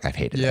awful. Like I've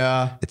hated it.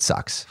 Yeah, it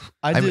sucks.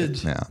 I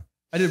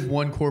did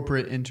one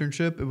corporate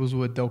internship. It was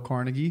with Dale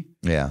Carnegie.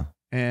 Yeah,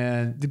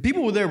 and the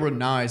people there were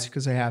nice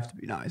because they have to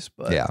be nice.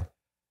 But yeah.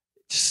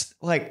 Just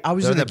like I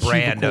was They're in the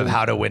brand of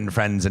how to win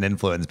friends and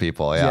influence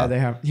people. Yeah, they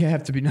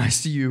have to be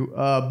nice to you.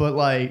 But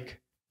like.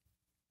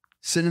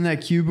 Sitting in that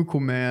cubicle,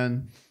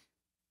 man,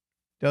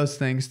 does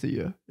things to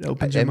you. It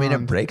opens your mind.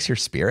 It breaks your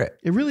spirit.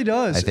 It really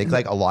does. I think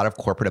like a lot of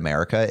corporate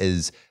America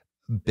is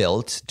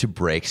built to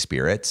break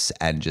spirits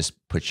and just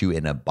put you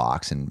in a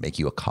box and make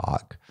you a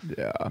cog.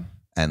 Yeah.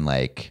 And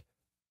like,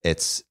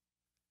 it's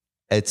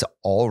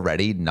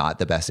already not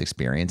the best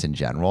experience in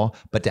general,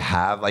 but to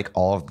have like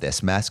all of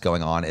this mess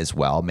going on as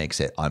well makes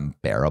it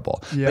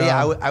unbearable. Yeah. But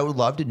yeah, I would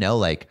love to know,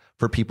 like,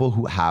 for people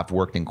who have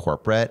worked in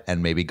corporate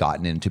and maybe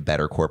gotten into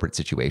better corporate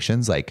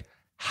situations, like,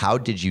 how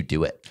did you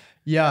do it?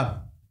 Yeah.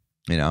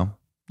 You know?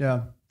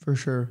 Yeah, for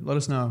sure. Let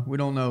us know. We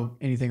don't know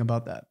anything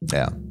about that.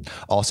 Yeah.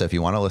 Also, if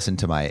you want to listen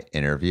to my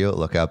interview,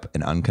 look up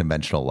An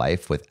Unconventional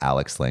Life with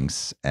Alex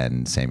Lynx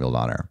and Samuel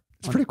Donner.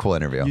 It's a pretty cool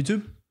interview.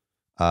 YouTube?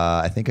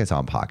 I think it's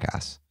on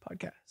podcasts.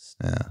 Yeah.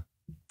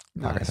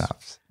 Nice. Podcast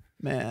apps.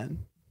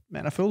 Man,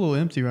 I feel a little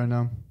empty right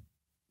now.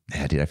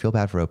 Yeah, dude, I feel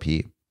bad for OP.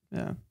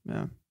 Yeah.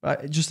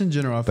 Just in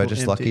general, I feel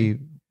just empty. lucky.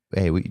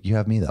 Hey, you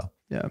have me though.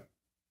 Yeah.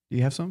 Do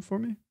you have something for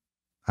me?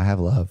 I have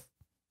love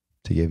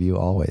to give you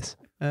always.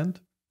 And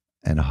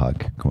a hug.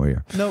 Come over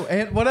here. No,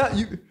 and what else?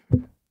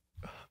 I'm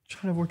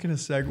trying to work in a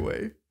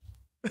segue.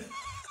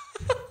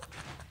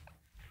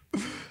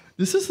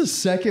 This is the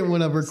second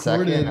one I've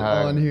recorded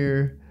on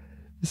here.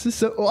 This is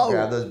so. Whoa.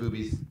 Grab those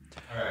boobies.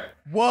 All right.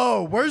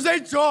 Whoa, where's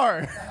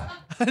HR?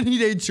 I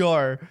need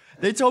HR.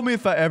 They told me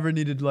if I ever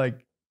needed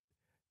like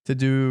to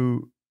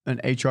do an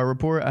HR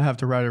report, I have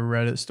to write a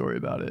Reddit story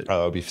about it.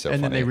 Oh, it would be so funny.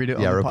 And then they read it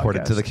on the report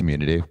podcast. it to the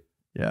community.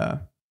 Yeah.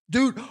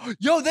 Dude,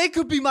 yo, they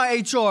could be my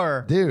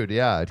HR. Dude,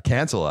 yeah,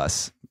 cancel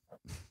us.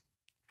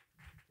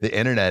 The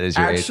internet is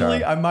your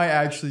Actually, HR. I might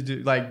actually do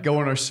like go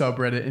on our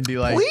subreddit and be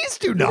like, please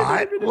do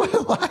not.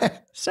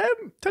 Why? Sam,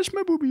 touch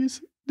my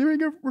boobies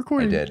during a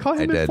recording. I did. Call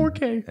him in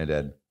 4K. I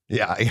did.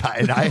 Yeah,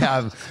 and I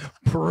have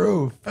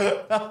proof.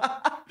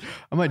 I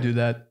might do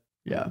that.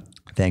 Yeah.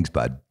 Thanks,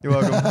 bud. You're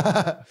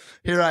welcome.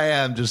 Here I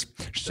am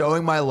just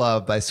showing my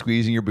love by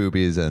squeezing your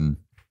boobies, and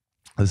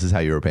this is how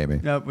you repay me.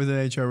 Yep, with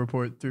an HR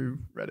report through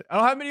Reddit. I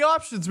don't have many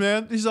options,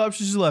 man. These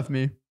options you left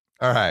me.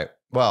 All right.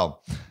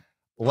 Well,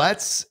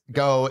 let's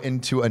go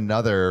into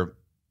another.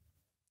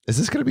 Is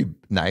this going to be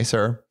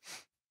nicer?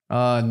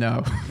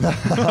 No.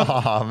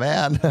 Oh,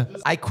 man.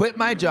 I quit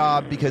my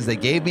job because they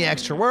gave me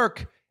extra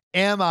work.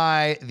 Am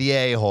I the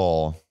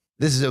a-hole?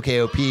 This is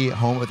OKOP,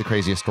 home with the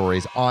craziest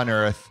stories on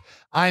earth.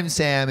 I'm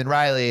Sam, and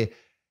Riley.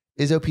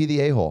 Is OP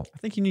the a-hole? I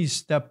think you need to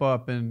step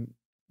up and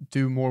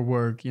do more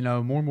work. You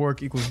know, more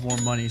work equals more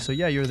money. So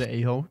yeah, you're the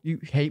a-hole. You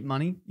hate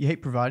money. You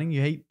hate providing.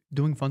 You hate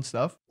doing fun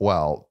stuff.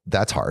 Well,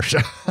 that's harsh.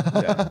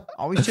 Yeah.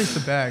 Always chase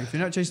the bag. If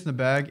you're not chasing the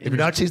bag. If you're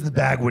not chasing the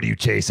bag, what are you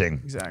chasing?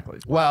 Exactly.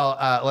 Well,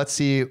 let's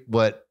see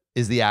what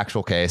is the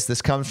actual case.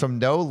 This comes from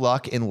No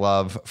Luck in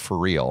Love for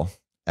Real,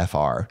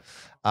 FR.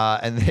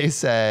 And they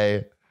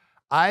say,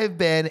 I've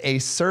been a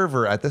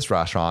server at this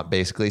restaurant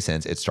basically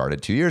since it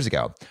started 2 years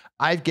ago.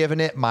 I've given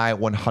it my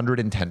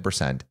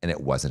 110% and it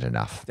wasn't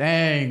enough.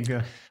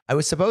 Dang. I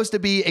was supposed to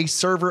be a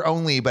server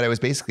only, but I was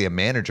basically a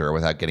manager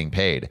without getting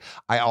paid.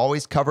 I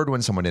always covered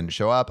when someone didn't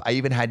show up. I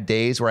even had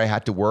days where I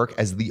had to work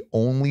as the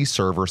only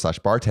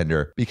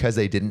server/bartender because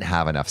they didn't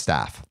have enough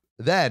staff.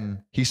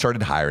 Then he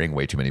started hiring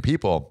way too many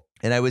people,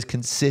 and I was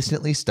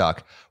consistently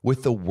stuck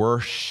with the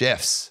worst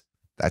shifts.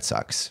 That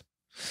sucks.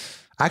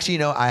 Actually, you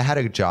know, I had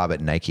a job at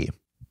Nike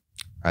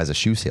as a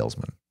shoe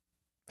salesman.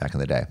 back in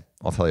the day.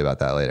 I'll tell you about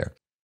that later.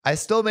 I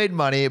still made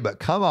money, but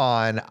come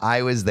on,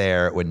 I was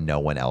there when no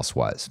one else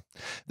was.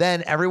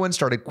 Then everyone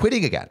started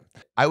quitting again.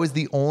 I was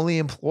the only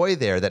employee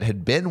there that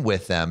had been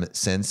with them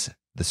since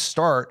the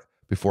start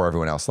before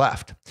everyone else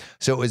left.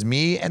 So it was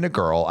me and a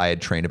girl I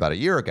had trained about a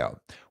year ago.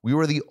 We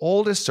were the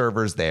oldest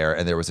servers there,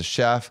 and there was a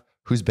chef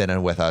who's been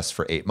in with us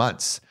for 8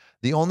 months,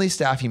 the only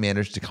staff he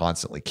managed to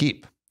constantly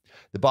keep.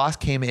 The boss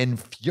came in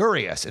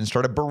furious and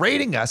started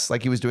berating us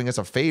like he was doing us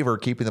a favor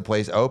keeping the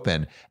place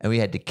open, and we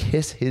had to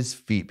kiss his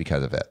feet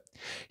because of it.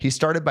 He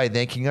started by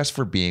thanking us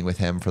for being with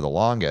him for the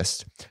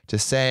longest, to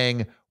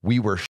saying we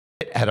were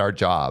shit at our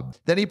job.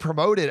 Then he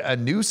promoted a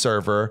new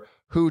server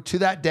who, to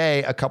that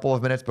day, a couple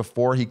of minutes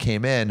before he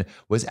came in,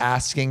 was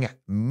asking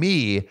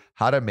me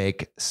how to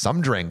make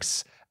some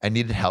drinks and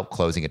needed help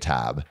closing a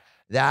tab.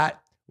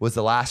 That was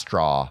the last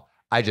straw.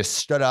 I just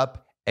stood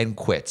up and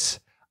quit.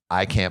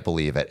 I can't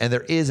believe it. And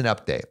there is an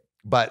update,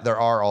 but there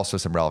are also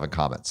some relevant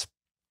comments.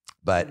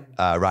 But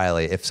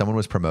Riley, if someone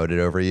was promoted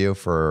over you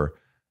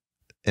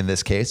in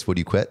this case, would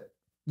you quit?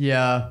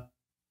 Yeah.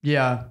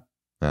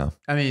 No.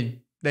 I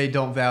mean, they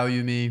don't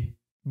value me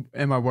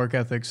and my work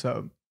ethic.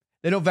 So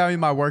they don't value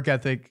my work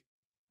ethic.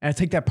 And I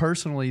take that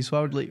personally. So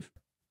I would leave.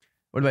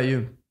 What about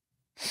you?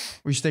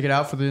 Will you stick it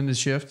out for the end of the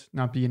shift?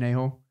 Not be an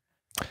a-hole?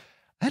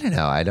 I don't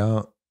know. I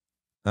don't.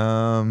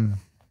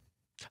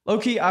 Low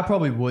key, I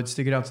probably would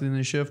stick it out to the end of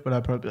the shift, but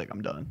I'd probably be like,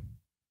 I'm done.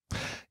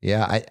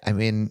 Yeah. I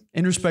mean,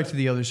 in respect to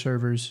the other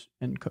servers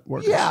and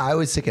workers. Yeah, I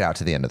would stick it out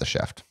to the end of the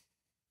shift.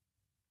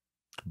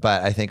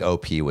 But I think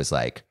OP was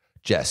like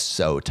just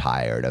so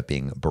tired of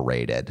being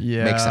berated.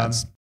 Yeah. Makes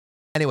sense.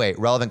 Anyway,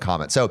 relevant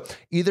comment. So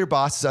either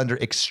boss is under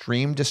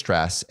extreme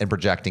distress and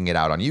projecting it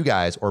out on you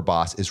guys, or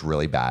boss is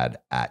really bad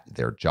at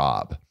their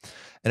job.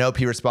 And OP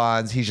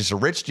responds, he's just a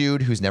rich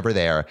dude who's never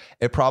there.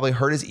 It probably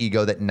hurt his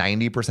ego that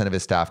 90% of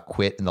his staff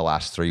quit in the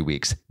last 3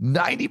 weeks.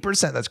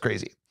 90%, that's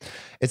crazy.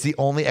 It's the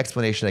only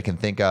explanation I can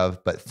think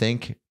of, but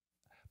thank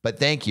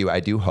you. I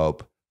do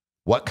hope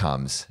what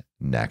comes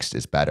next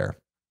is better.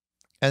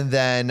 And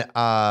then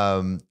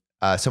someone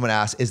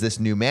asks, is this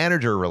new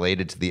manager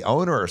related to the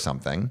owner or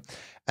something?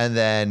 And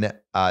then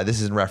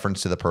this is in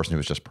reference to the person who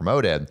was just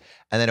promoted.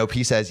 And then OP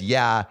says,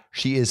 yeah,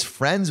 she is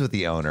friends with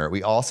the owner.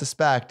 We all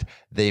suspect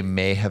they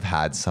may have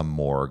had some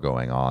more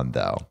going on,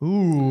 though.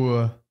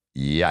 Ooh.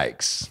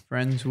 Yikes.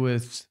 Friends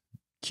with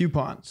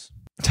coupons.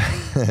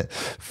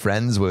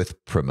 Friends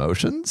with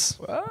promotions?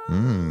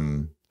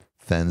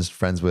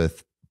 Friends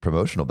with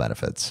promotional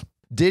benefits.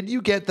 Did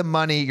you get the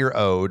money you're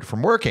owed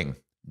from working?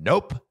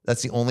 Nope.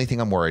 That's the only thing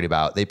I'm worried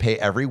about. They pay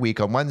every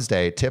week on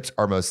Wednesday. Tips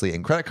are mostly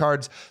in credit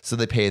cards, so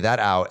they pay that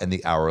out and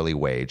the hourly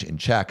wage in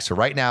checks. So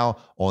right now,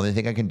 only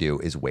thing I can do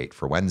is wait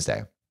for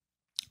Wednesday.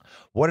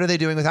 What are they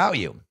doing without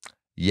you?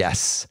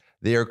 Yes,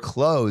 they are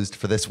closed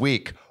for this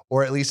week,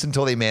 or at least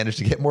until they manage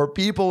to get more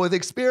people with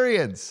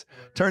experience.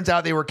 Turns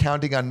out they were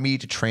counting on me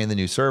to train the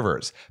new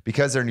servers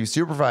because their new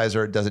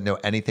supervisor doesn't know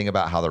anything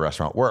about how the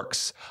restaurant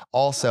works.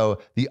 Also,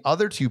 the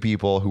other 2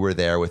 people who were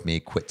there with me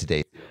quit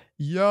today.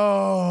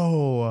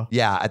 Yo.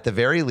 Yeah, at the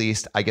very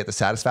least, I get the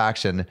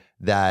satisfaction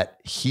that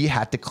he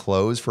had to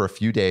close for a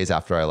few days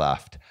after I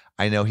left.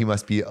 I know he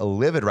must be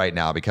livid right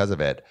now because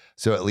of it.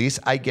 So at least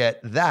I get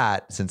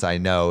that since I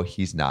know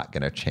he's not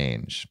going to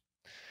change.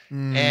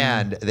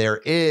 And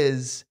there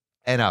is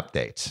an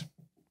update.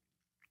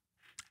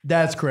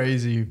 That's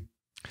crazy.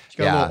 She's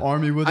got a little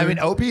army with her. I mean,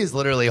 OP is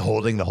literally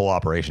holding the whole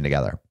operation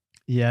together.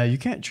 Yeah, you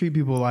can't treat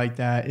people like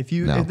that. If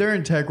they're an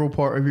integral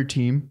part of your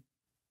team.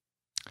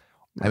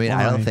 I mean,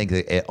 I don't think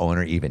the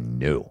owner even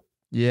knew.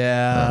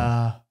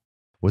 Yeah.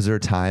 Was there a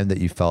time that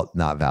you felt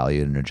not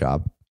valued in a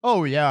job?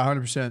 Oh, yeah,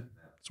 100%. That's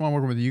why I'm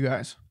working with you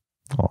guys.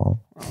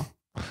 Oh.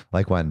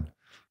 Like when?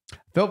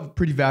 Felt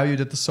pretty valued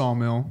at the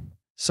sawmill.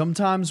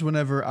 Sometimes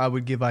whenever I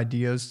would give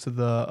ideas to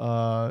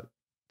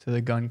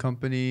the gun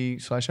company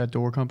 / that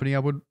door company I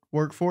would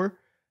work for,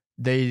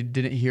 they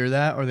didn't hear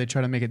that, or they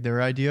try to make it their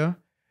idea.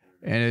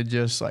 And it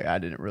just I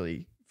didn't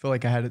really feel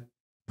like I had a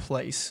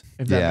place,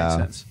 if that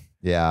makes sense.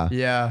 Yeah.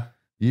 Yeah.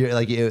 You're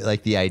like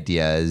the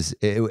idea is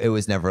it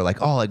was never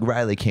like, oh, like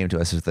Riley came to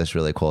us with this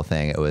really cool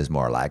thing. It was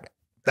more like,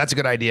 that's a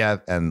good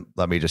idea, and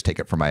let me just take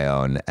it for my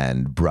own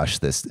and brush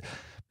this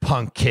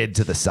punk kid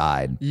to the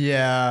side.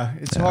 Yeah.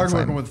 It's hard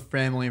working with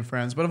family and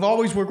friends, but I've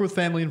always worked with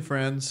family and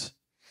friends,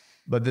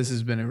 but this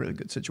has been a really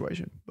good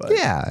situation. But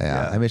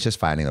yeah. I mean, it's just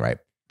finding the right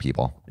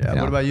people. Yeah.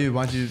 What about you?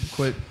 Why don't you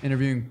quit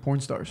interviewing porn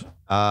stars?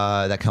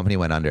 That company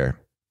went under.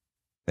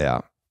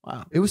 Yeah.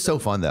 Wow. It was so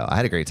fun though. I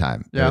had a great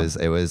time. Yeah.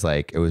 It was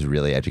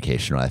really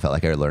educational. I felt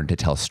like I learned to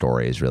tell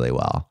stories really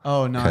well.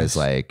 Oh, nice.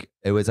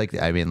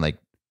 Because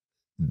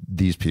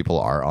these people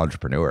are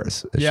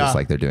entrepreneurs. It's just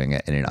like they're doing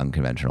it in an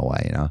unconventional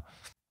way, you know?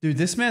 Dude,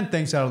 this man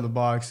thinks out of the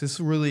box. I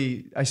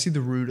see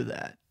the root of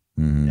that.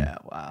 Mm-hmm. Yeah.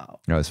 Wow.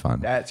 It was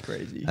fun. That's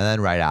crazy. And then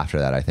right after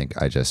that, I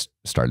think I just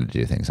started to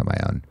do things on my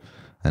own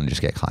and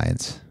just get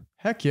clients.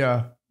 Heck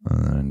yeah.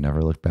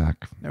 Never looked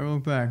back. Never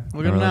look back.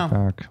 Look at him now.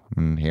 Back.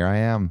 And here I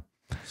am.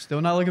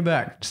 Still not looking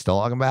back. Still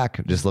looking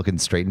back. Just looking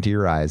straight into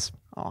your eyes.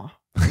 Aw.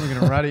 I'm looking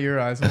right at your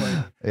eyes. I'm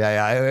like,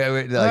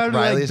 like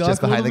Riley's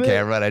just behind the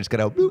camera and I just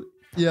go, boop.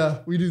 Yeah,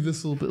 we do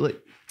this a little bit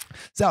like.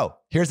 So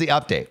here's the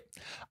update.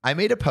 I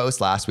made a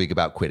post last week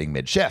about quitting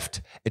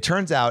mid-shift. It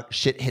turns out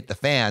shit hit the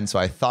fan, so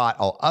I thought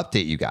I'll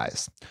update you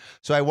guys.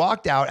 So I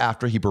walked out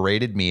after he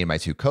berated me and my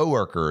 2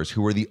 coworkers,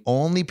 who were the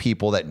only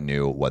people that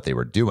knew what they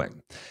were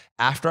doing.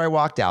 After I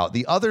walked out,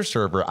 the other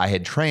server I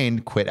had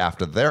trained quit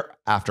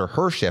after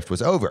her shift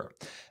was over.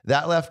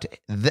 That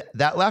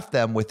left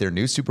them with their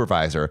new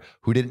supervisor,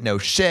 who didn't know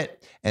shit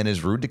and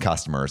is rude to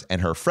customers, and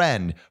her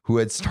friend, who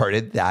had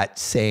started that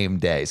same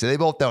day. So they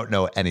both don't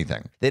know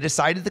anything. They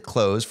decided to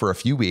close for a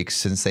few weeks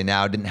since they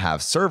now didn't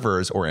have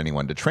servers or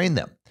anyone to train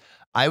them.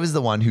 I was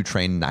the one who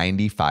trained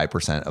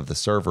 95% of the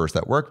servers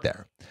that worked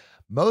there.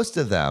 Most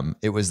of them,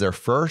 it was their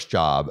first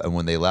job, and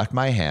when they left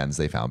my hands,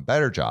 they found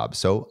better jobs,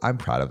 so I'm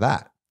proud of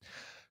that.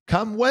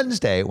 Come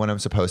Wednesday, when I'm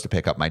supposed to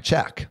pick up my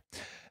check,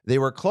 they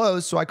were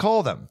closed, so I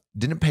called them.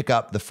 Didn't pick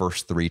up the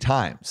first 3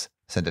 times.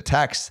 Sent a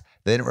text.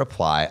 They didn't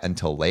reply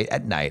until late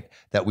at night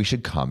that we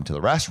should come to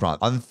the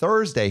restaurant. On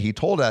Thursday, he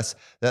told us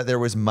that there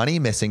was money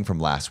missing from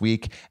last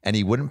week and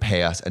he wouldn't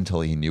pay us until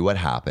he knew what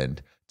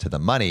happened to the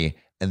money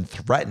and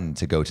threatened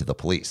to go to the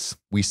police.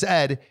 We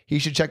said he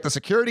should check the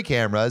security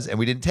cameras and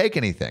we didn't take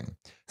anything.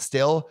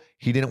 Still,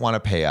 he didn't want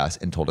to pay us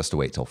and told us to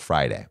wait till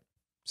Friday.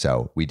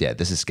 So we did.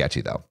 This is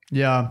sketchy though.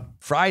 Yeah.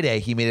 Friday,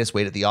 he made us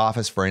wait at the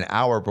office for an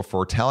hour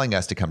before telling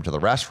us to come to the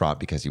restaurant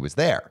because he was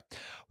there.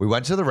 We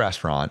went to the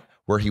restaurant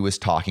where he was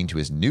talking to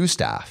his new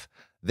staff.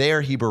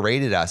 There, he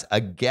berated us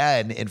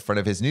again in front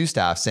of his new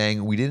staff,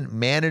 saying we didn't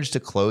manage to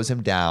close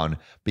him down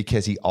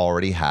because he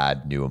already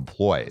had new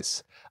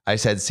employees. I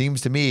said,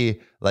 seems to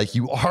me like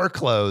you are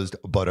closed,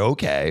 but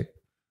okay.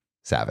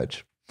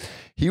 Savage.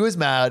 He was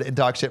mad and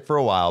talked shit for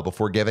a while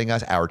before giving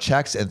us our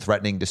checks and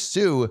threatening to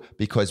sue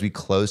because we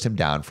closed him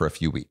down for a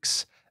few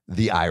weeks.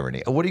 The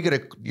irony. What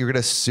are you're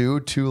gonna sue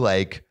to,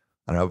 like,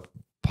 I don't know,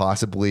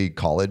 possibly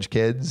college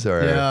kids?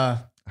 Or yeah.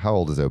 How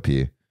old is OP?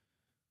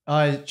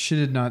 She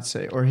did not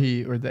say, or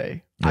he or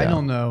they. Yeah. I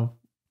don't know.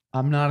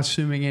 I'm not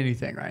assuming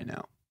anything right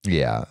now.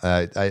 Yeah.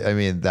 I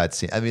mean,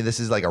 this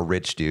is like a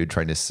rich dude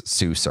trying to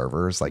sue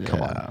servers. Like,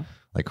 come on.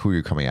 Like, who are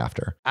you coming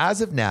after?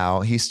 As of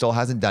now, he still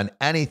hasn't done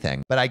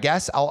anything, but I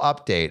guess I'll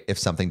update if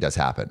something does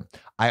happen.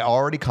 I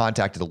already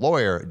contacted a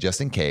lawyer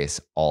just in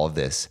case all of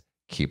this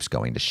keeps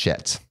going to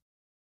shit.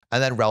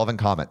 And then relevant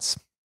comments.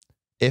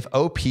 If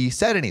OP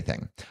said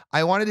anything,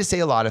 I wanted to say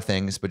a lot of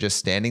things, but just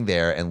standing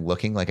there and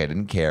looking like I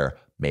didn't care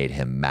made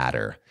him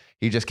madder.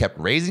 He just kept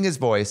raising his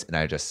voice and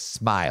I just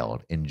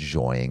smiled,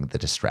 enjoying the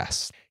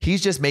distress.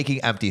 He's just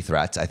making empty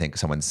threats, I think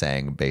someone's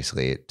saying,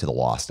 basically, to the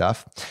law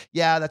stuff.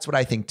 Yeah, that's what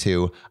I think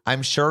too.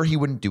 I'm sure he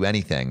wouldn't do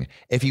anything.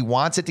 If he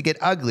wants it to get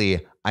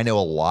ugly, I know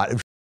a lot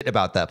of shit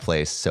about that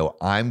place, so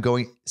if I'm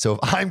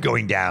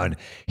going down,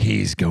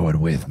 he's going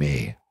with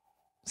me.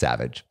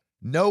 Savage.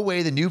 No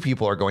way the new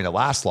people are going to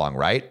last long,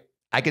 right?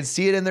 I could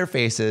see it in their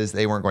faces.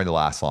 They weren't going to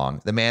last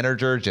long. The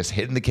manager just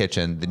hid in the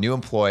kitchen. The new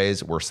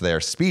employees were there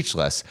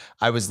speechless.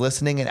 I was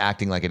listening and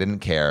acting like I didn't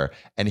care,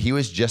 and he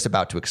was just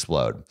about to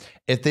explode.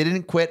 If they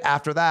didn't quit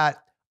after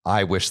that,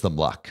 I wish them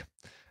luck.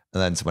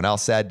 And then someone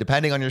else said,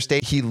 depending on your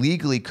state, he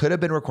legally could have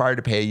been required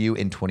to pay you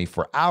in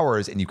 24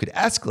 hours, and you could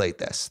escalate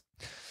this.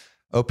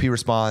 OP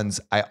responds,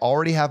 I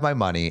already have my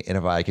money, and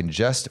if I can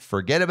just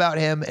forget about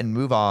him and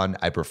move on,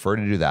 I prefer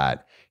to do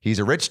that. He's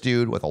a rich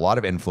dude with a lot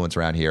of influence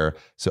around here,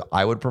 so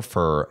I would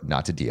prefer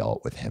not to deal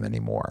with him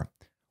anymore,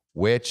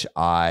 which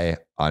I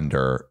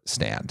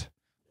understand.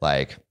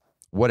 Like,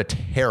 what a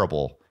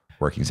terrible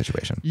working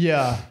situation.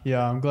 Yeah.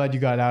 I'm glad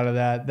you got out of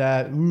that.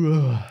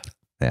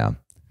 Yeah.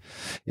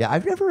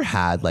 I've never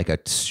had like a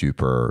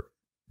super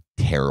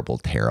terrible.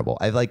 John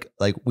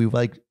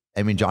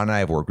and I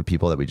have worked with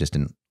people that we just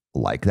didn't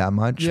like that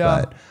much,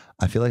 but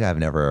I feel like I've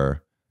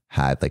never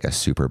had like a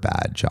super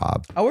bad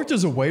job. I worked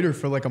as a waiter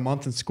for like a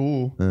month in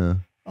school.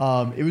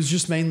 It was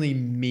just mainly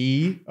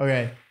me.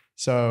 Okay.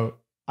 So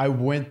I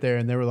went there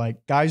and they were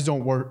like, guys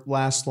don't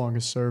last long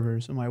as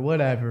servers. I'm like,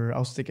 whatever,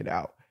 I'll stick it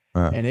out.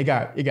 And it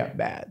got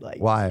bad. Like,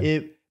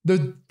 why?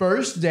 The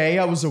first day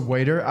I was a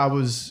waiter, I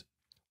was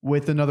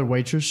with another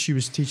waitress. She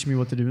was teaching me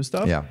what to do and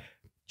stuff. Yeah.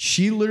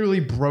 She literally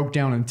broke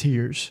down in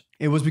tears.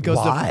 It was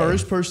because the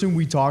first person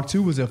we talked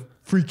to was a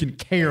freaking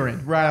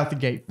Karen right out the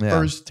gate,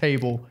 first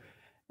table.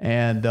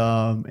 And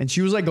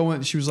she was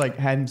like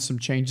having some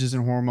changes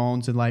in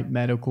hormones and like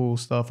medical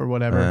stuff or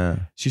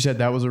whatever. She said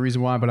that was the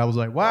reason why, but I was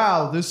like,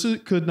 wow,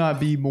 could not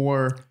be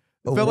more.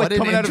 It felt what like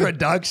an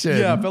introduction.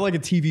 It felt like a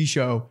TV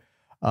show.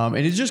 And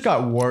it just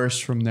got worse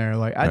from there.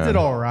 Like I did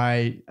all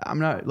right. I'm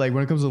not like,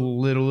 when it comes to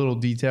little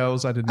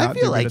details, I did not. I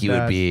feel like you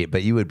would be,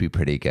 but you would be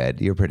pretty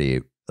good. You're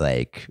pretty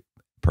like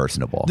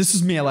personable. This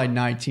is me at like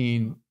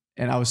 19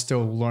 and I was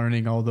still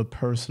learning all the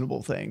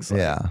personable things.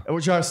 Like,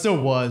 which I still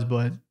was,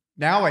 but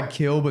now I'd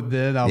kill, but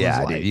then I was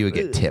like, dude, you would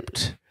get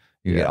tipped.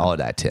 You get all of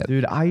that tip.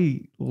 Dude,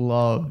 I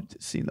loved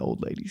seeing the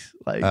old ladies.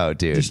 Like, oh,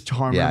 dude. Just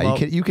charm them up.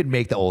 You could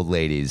make the old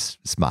ladies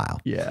smile.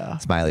 Yeah.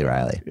 Smiley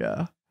Riley.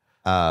 Yeah.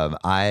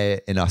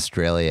 In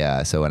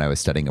Australia, so when I was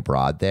studying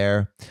abroad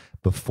there,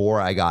 before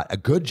I got a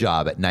good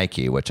job at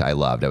Nike, which I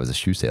loved. I was a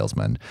shoe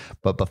salesman.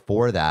 But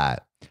before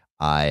that,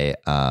 I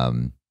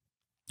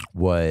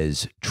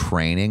was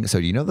training. So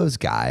you know those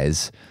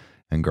guys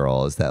and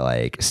girls that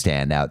like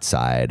stand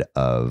outside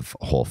of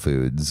Whole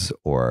Foods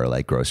or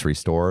like grocery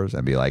stores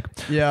and be like,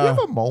 yeah, you have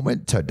a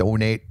moment to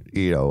donate,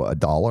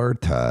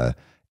 $1 to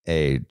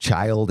a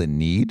child in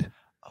need?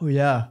 Oh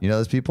yeah. You know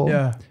those people?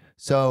 Yeah.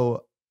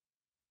 So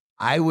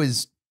I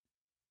was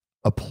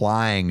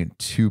applying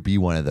to be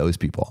one of those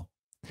people.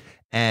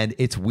 And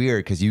it's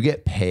weird because you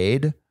get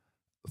paid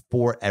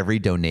for every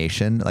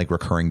donation, like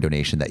recurring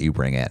donation that you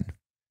bring in.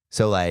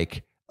 So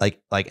like,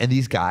 and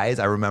these guys,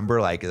 I remember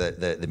like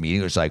the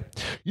meeting was like,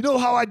 you know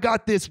how I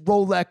got this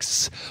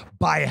Rolex?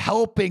 By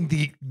helping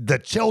the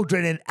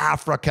children in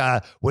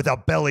Africa with a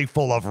belly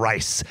full of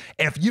rice.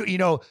 If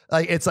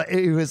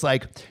it was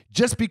like,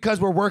 just because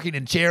we're working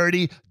in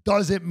charity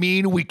doesn't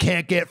mean we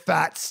can't get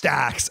fat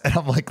stacks. And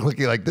I'm like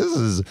looking like,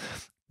 that's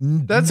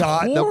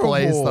not horrible. The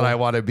place that I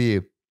want to be.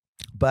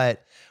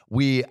 But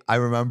I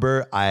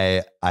remember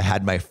I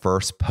had my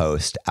first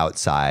post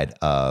outside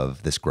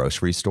of this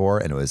grocery store,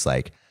 and it was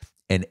like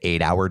an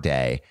 8-hour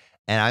day.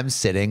 And I'm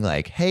sitting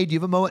like, hey, do you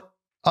have a moment?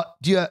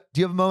 Do you have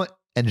a moment?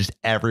 And just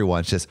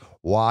everyone's just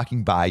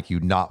walking by you,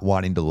 not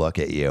wanting to look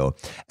at you.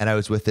 And I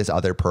was with this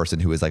other person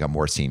who was like a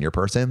more senior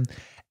person.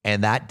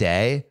 And that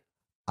day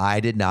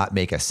I did not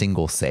make a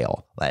single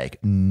sale,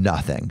 like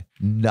nothing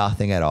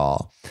at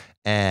all.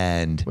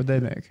 And what'd they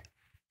make?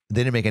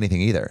 They didn't make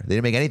anything either. They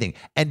didn't make anything.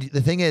 And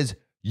the thing is,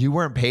 you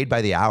weren't paid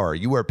by the hour.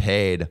 You were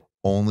paid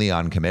only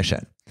on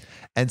commission.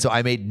 And so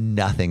I made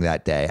nothing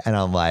that day. And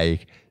I'm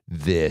like,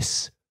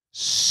 this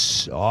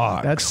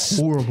sucks. That's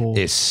horrible.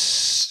 It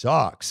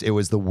sucks. It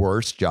was the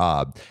worst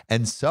job.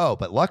 And so,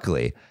 but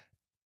luckily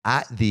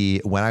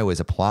when I was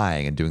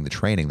applying and doing the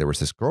training, there was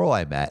this girl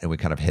I met and we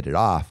kind of hit it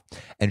off.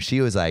 And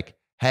she was like,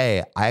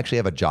 hey, I actually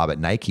have a job at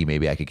Nike.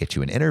 Maybe I could get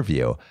you an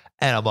interview.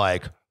 And I'm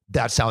like,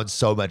 that sounds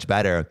so much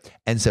better.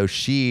 And so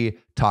she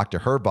talked to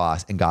her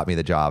boss and got me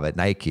the job at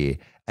Nike.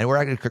 And we're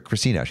actually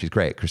Christina. She's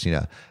great.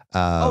 Christina.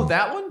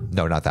 That one?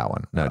 No, not that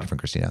one. No, different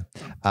Christina.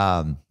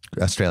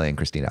 Australian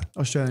Christina.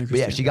 But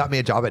yeah, she got me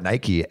a job at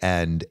Nike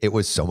and it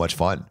was so much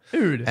fun.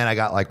 Dude. And I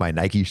got like my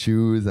Nike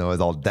shoes and I was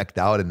all decked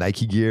out in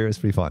Nike gear. It's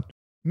pretty fun.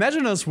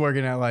 Imagine us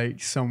working at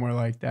like somewhere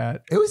like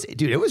that. It was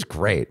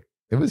great.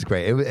 It was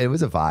great. It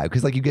was a vibe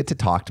because like you get to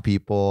talk to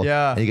people.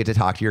 Yeah. And you get to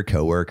talk to your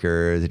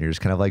coworkers and you're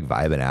just kind of like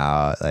vibing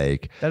out.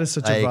 Like that is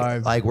such a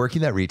vibe. Like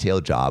working that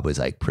retail job was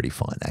like pretty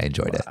fun. I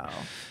enjoyed it.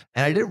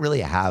 And I didn't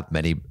really have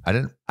many, I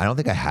don't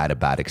think I had a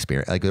bad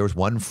experience. Like there was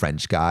one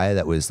French guy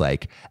that was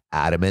like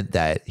adamant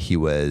that he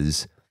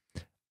was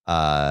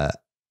a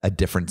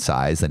different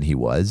size than he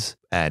was.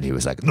 And he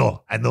was like,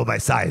 no, I know my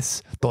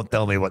size. Don't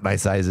tell me what my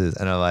size is.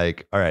 And I'm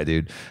like, all right,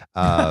 dude.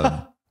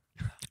 But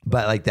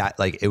like that,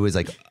 like it was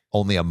like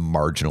only a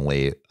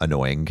marginally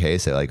annoying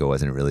case. It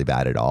wasn't really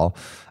bad at all.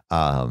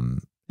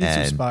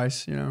 And some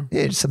spice, Yeah,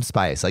 just some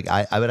spice. Like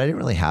but I didn't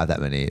really have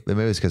that many.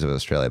 Maybe it was because it was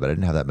Australia, but I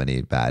didn't have that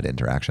many bad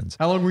interactions.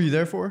 How long were you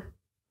there for?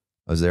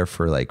 I was there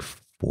for like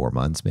 4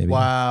 months, maybe.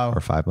 Wow. Or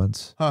 5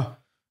 months. Huh.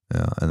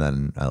 Yeah, and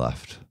then I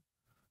left.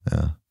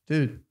 Yeah,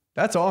 dude,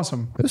 that's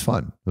awesome. It was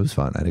fun.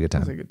 I had a good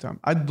time. It was a good time.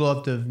 I'd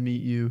love to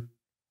meet you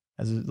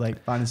as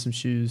like finding some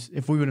shoes.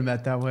 If we would have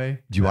met that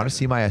way. Do you want to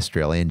see my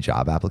Australian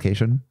job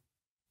application?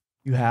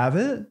 You have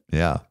it?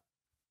 Yeah.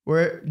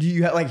 Where do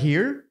you have, like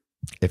here?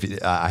 If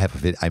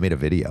I made a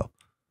video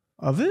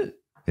of it.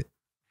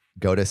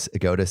 Go to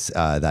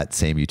that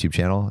same YouTube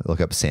channel. Look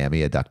up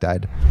Sammy, a duck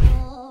died.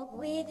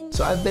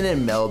 So I've been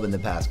in Melbourne the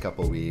past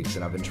couple weeks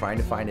and I've been trying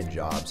to find a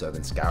job. So I've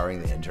been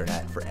scouring the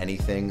internet for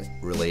anything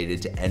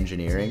related to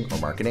engineering or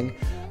marketing.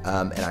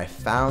 And I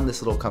found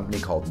this little company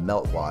called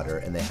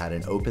Meltwater and they had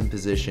an open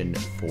position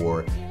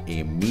for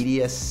a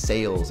media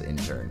sales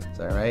intern. Is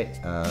that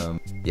right?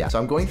 Yeah, so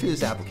I'm going through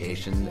this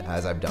application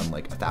as I've done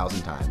like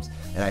 1,000 times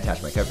and I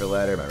attach my cover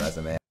letter, my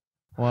resume.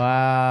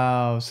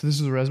 Wow, so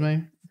this is a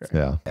resume?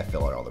 Yeah. I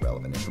fill out all the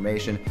relevant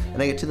information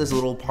and I get to this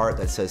little part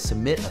that says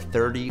submit a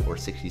 30 or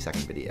 60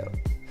 second video.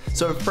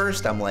 So at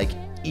first I'm like,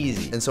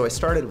 easy. And so I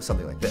started with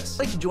something like this.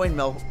 I'd like to join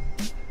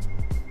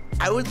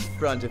I would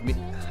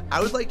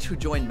like to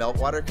join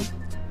Meltwater.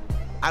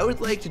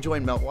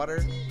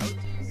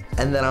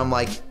 And then I'm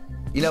like,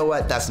 you know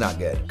what? That's not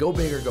good. Go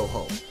big or go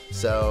home.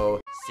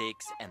 So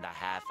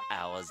 6.5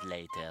 hours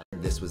later.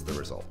 This was the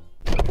result.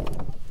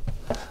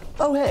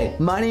 Oh hey,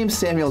 my name's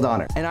Samuel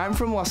Donner, and I'm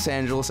from Los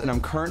Angeles, and I'm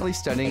currently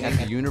studying at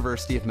the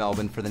University of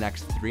Melbourne for the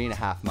next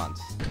 3.5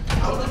 months.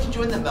 I would like to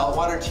join the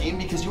Meltwater team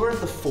because you are at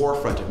the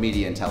forefront of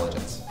media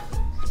intelligence.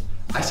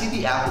 I see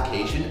the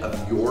application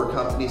of your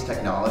company's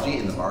technology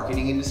in the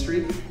marketing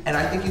industry, and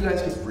I think you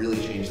guys could really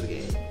change the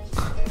game.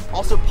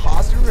 Also,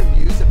 positive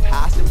reviews of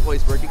past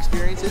employees' work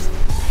experiences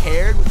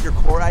paired with your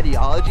core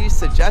ideology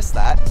suggests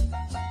that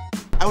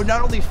I would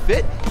not only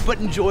fit, but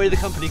enjoy the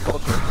company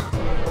culture.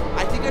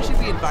 I think I should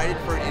be invited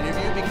for an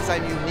interview because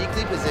I'm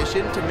uniquely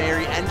positioned to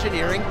marry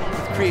engineering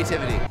with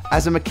creativity.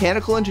 As a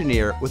mechanical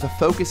engineer with a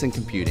focus in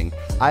computing,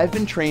 I've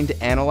been trained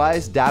to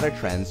analyze data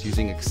trends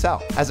using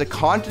Excel. As a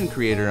content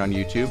creator on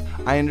YouTube,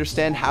 I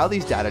understand how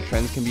these data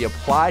trends can be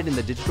applied in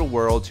the digital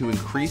world to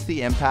increase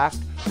the impact,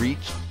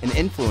 reach, and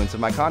influence of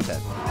my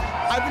content.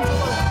 I've been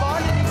told I'm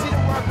fun and easy to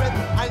work with.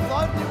 I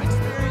love new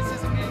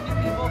experiences and meeting new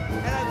people,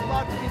 and I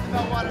love to be the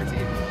Meltwater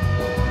team.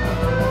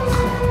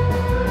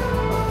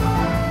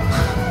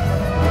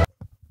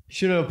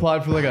 Should have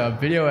applied for like a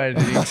video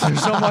editing or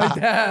something like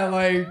that.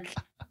 Like,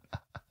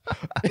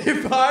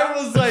 if I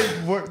was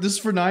like, this is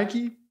for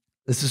Nike?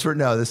 This is for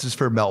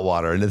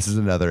Meltwater, and this is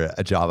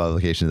a job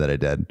application that I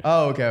did.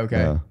 Oh, okay.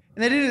 Yeah.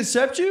 And they didn't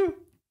accept you?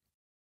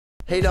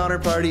 Hey Donner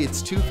Party,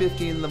 it's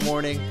 2:15 in the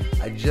morning.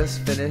 I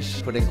just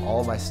finished putting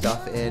all my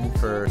stuff in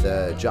for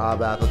the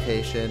job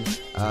application.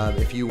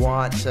 If you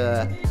want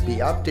to be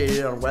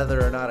updated on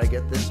whether or not I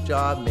get this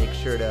job, make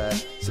sure to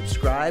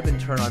subscribe and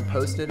turn on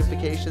post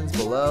notifications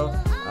below.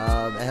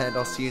 And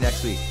I'll see you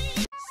next week.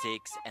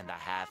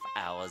 6.5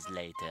 hours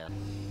later.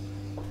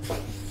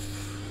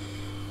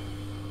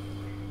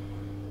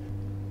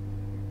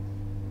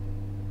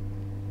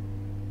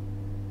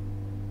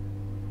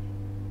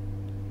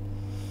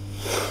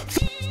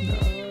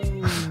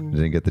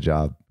 Didn't get the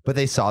job. But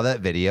they saw that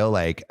video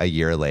like a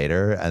year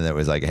later, and it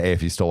was like, hey,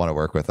 if you still want to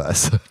work with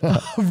us.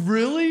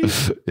 Really?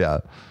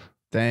 Yeah.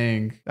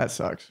 Dang, that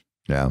sucks.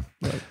 Yeah.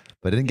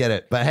 But didn't get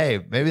it. But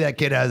hey, maybe that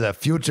kid has a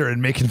future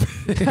in making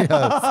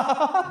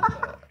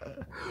videos.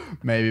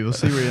 Maybe. We'll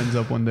see where he ends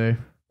up one day.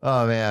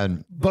 Oh,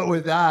 man. But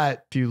with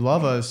that, If you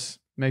love us,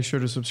 make sure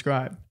to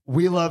subscribe.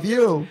 we love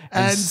you.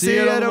 And see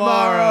you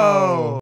tomorrow.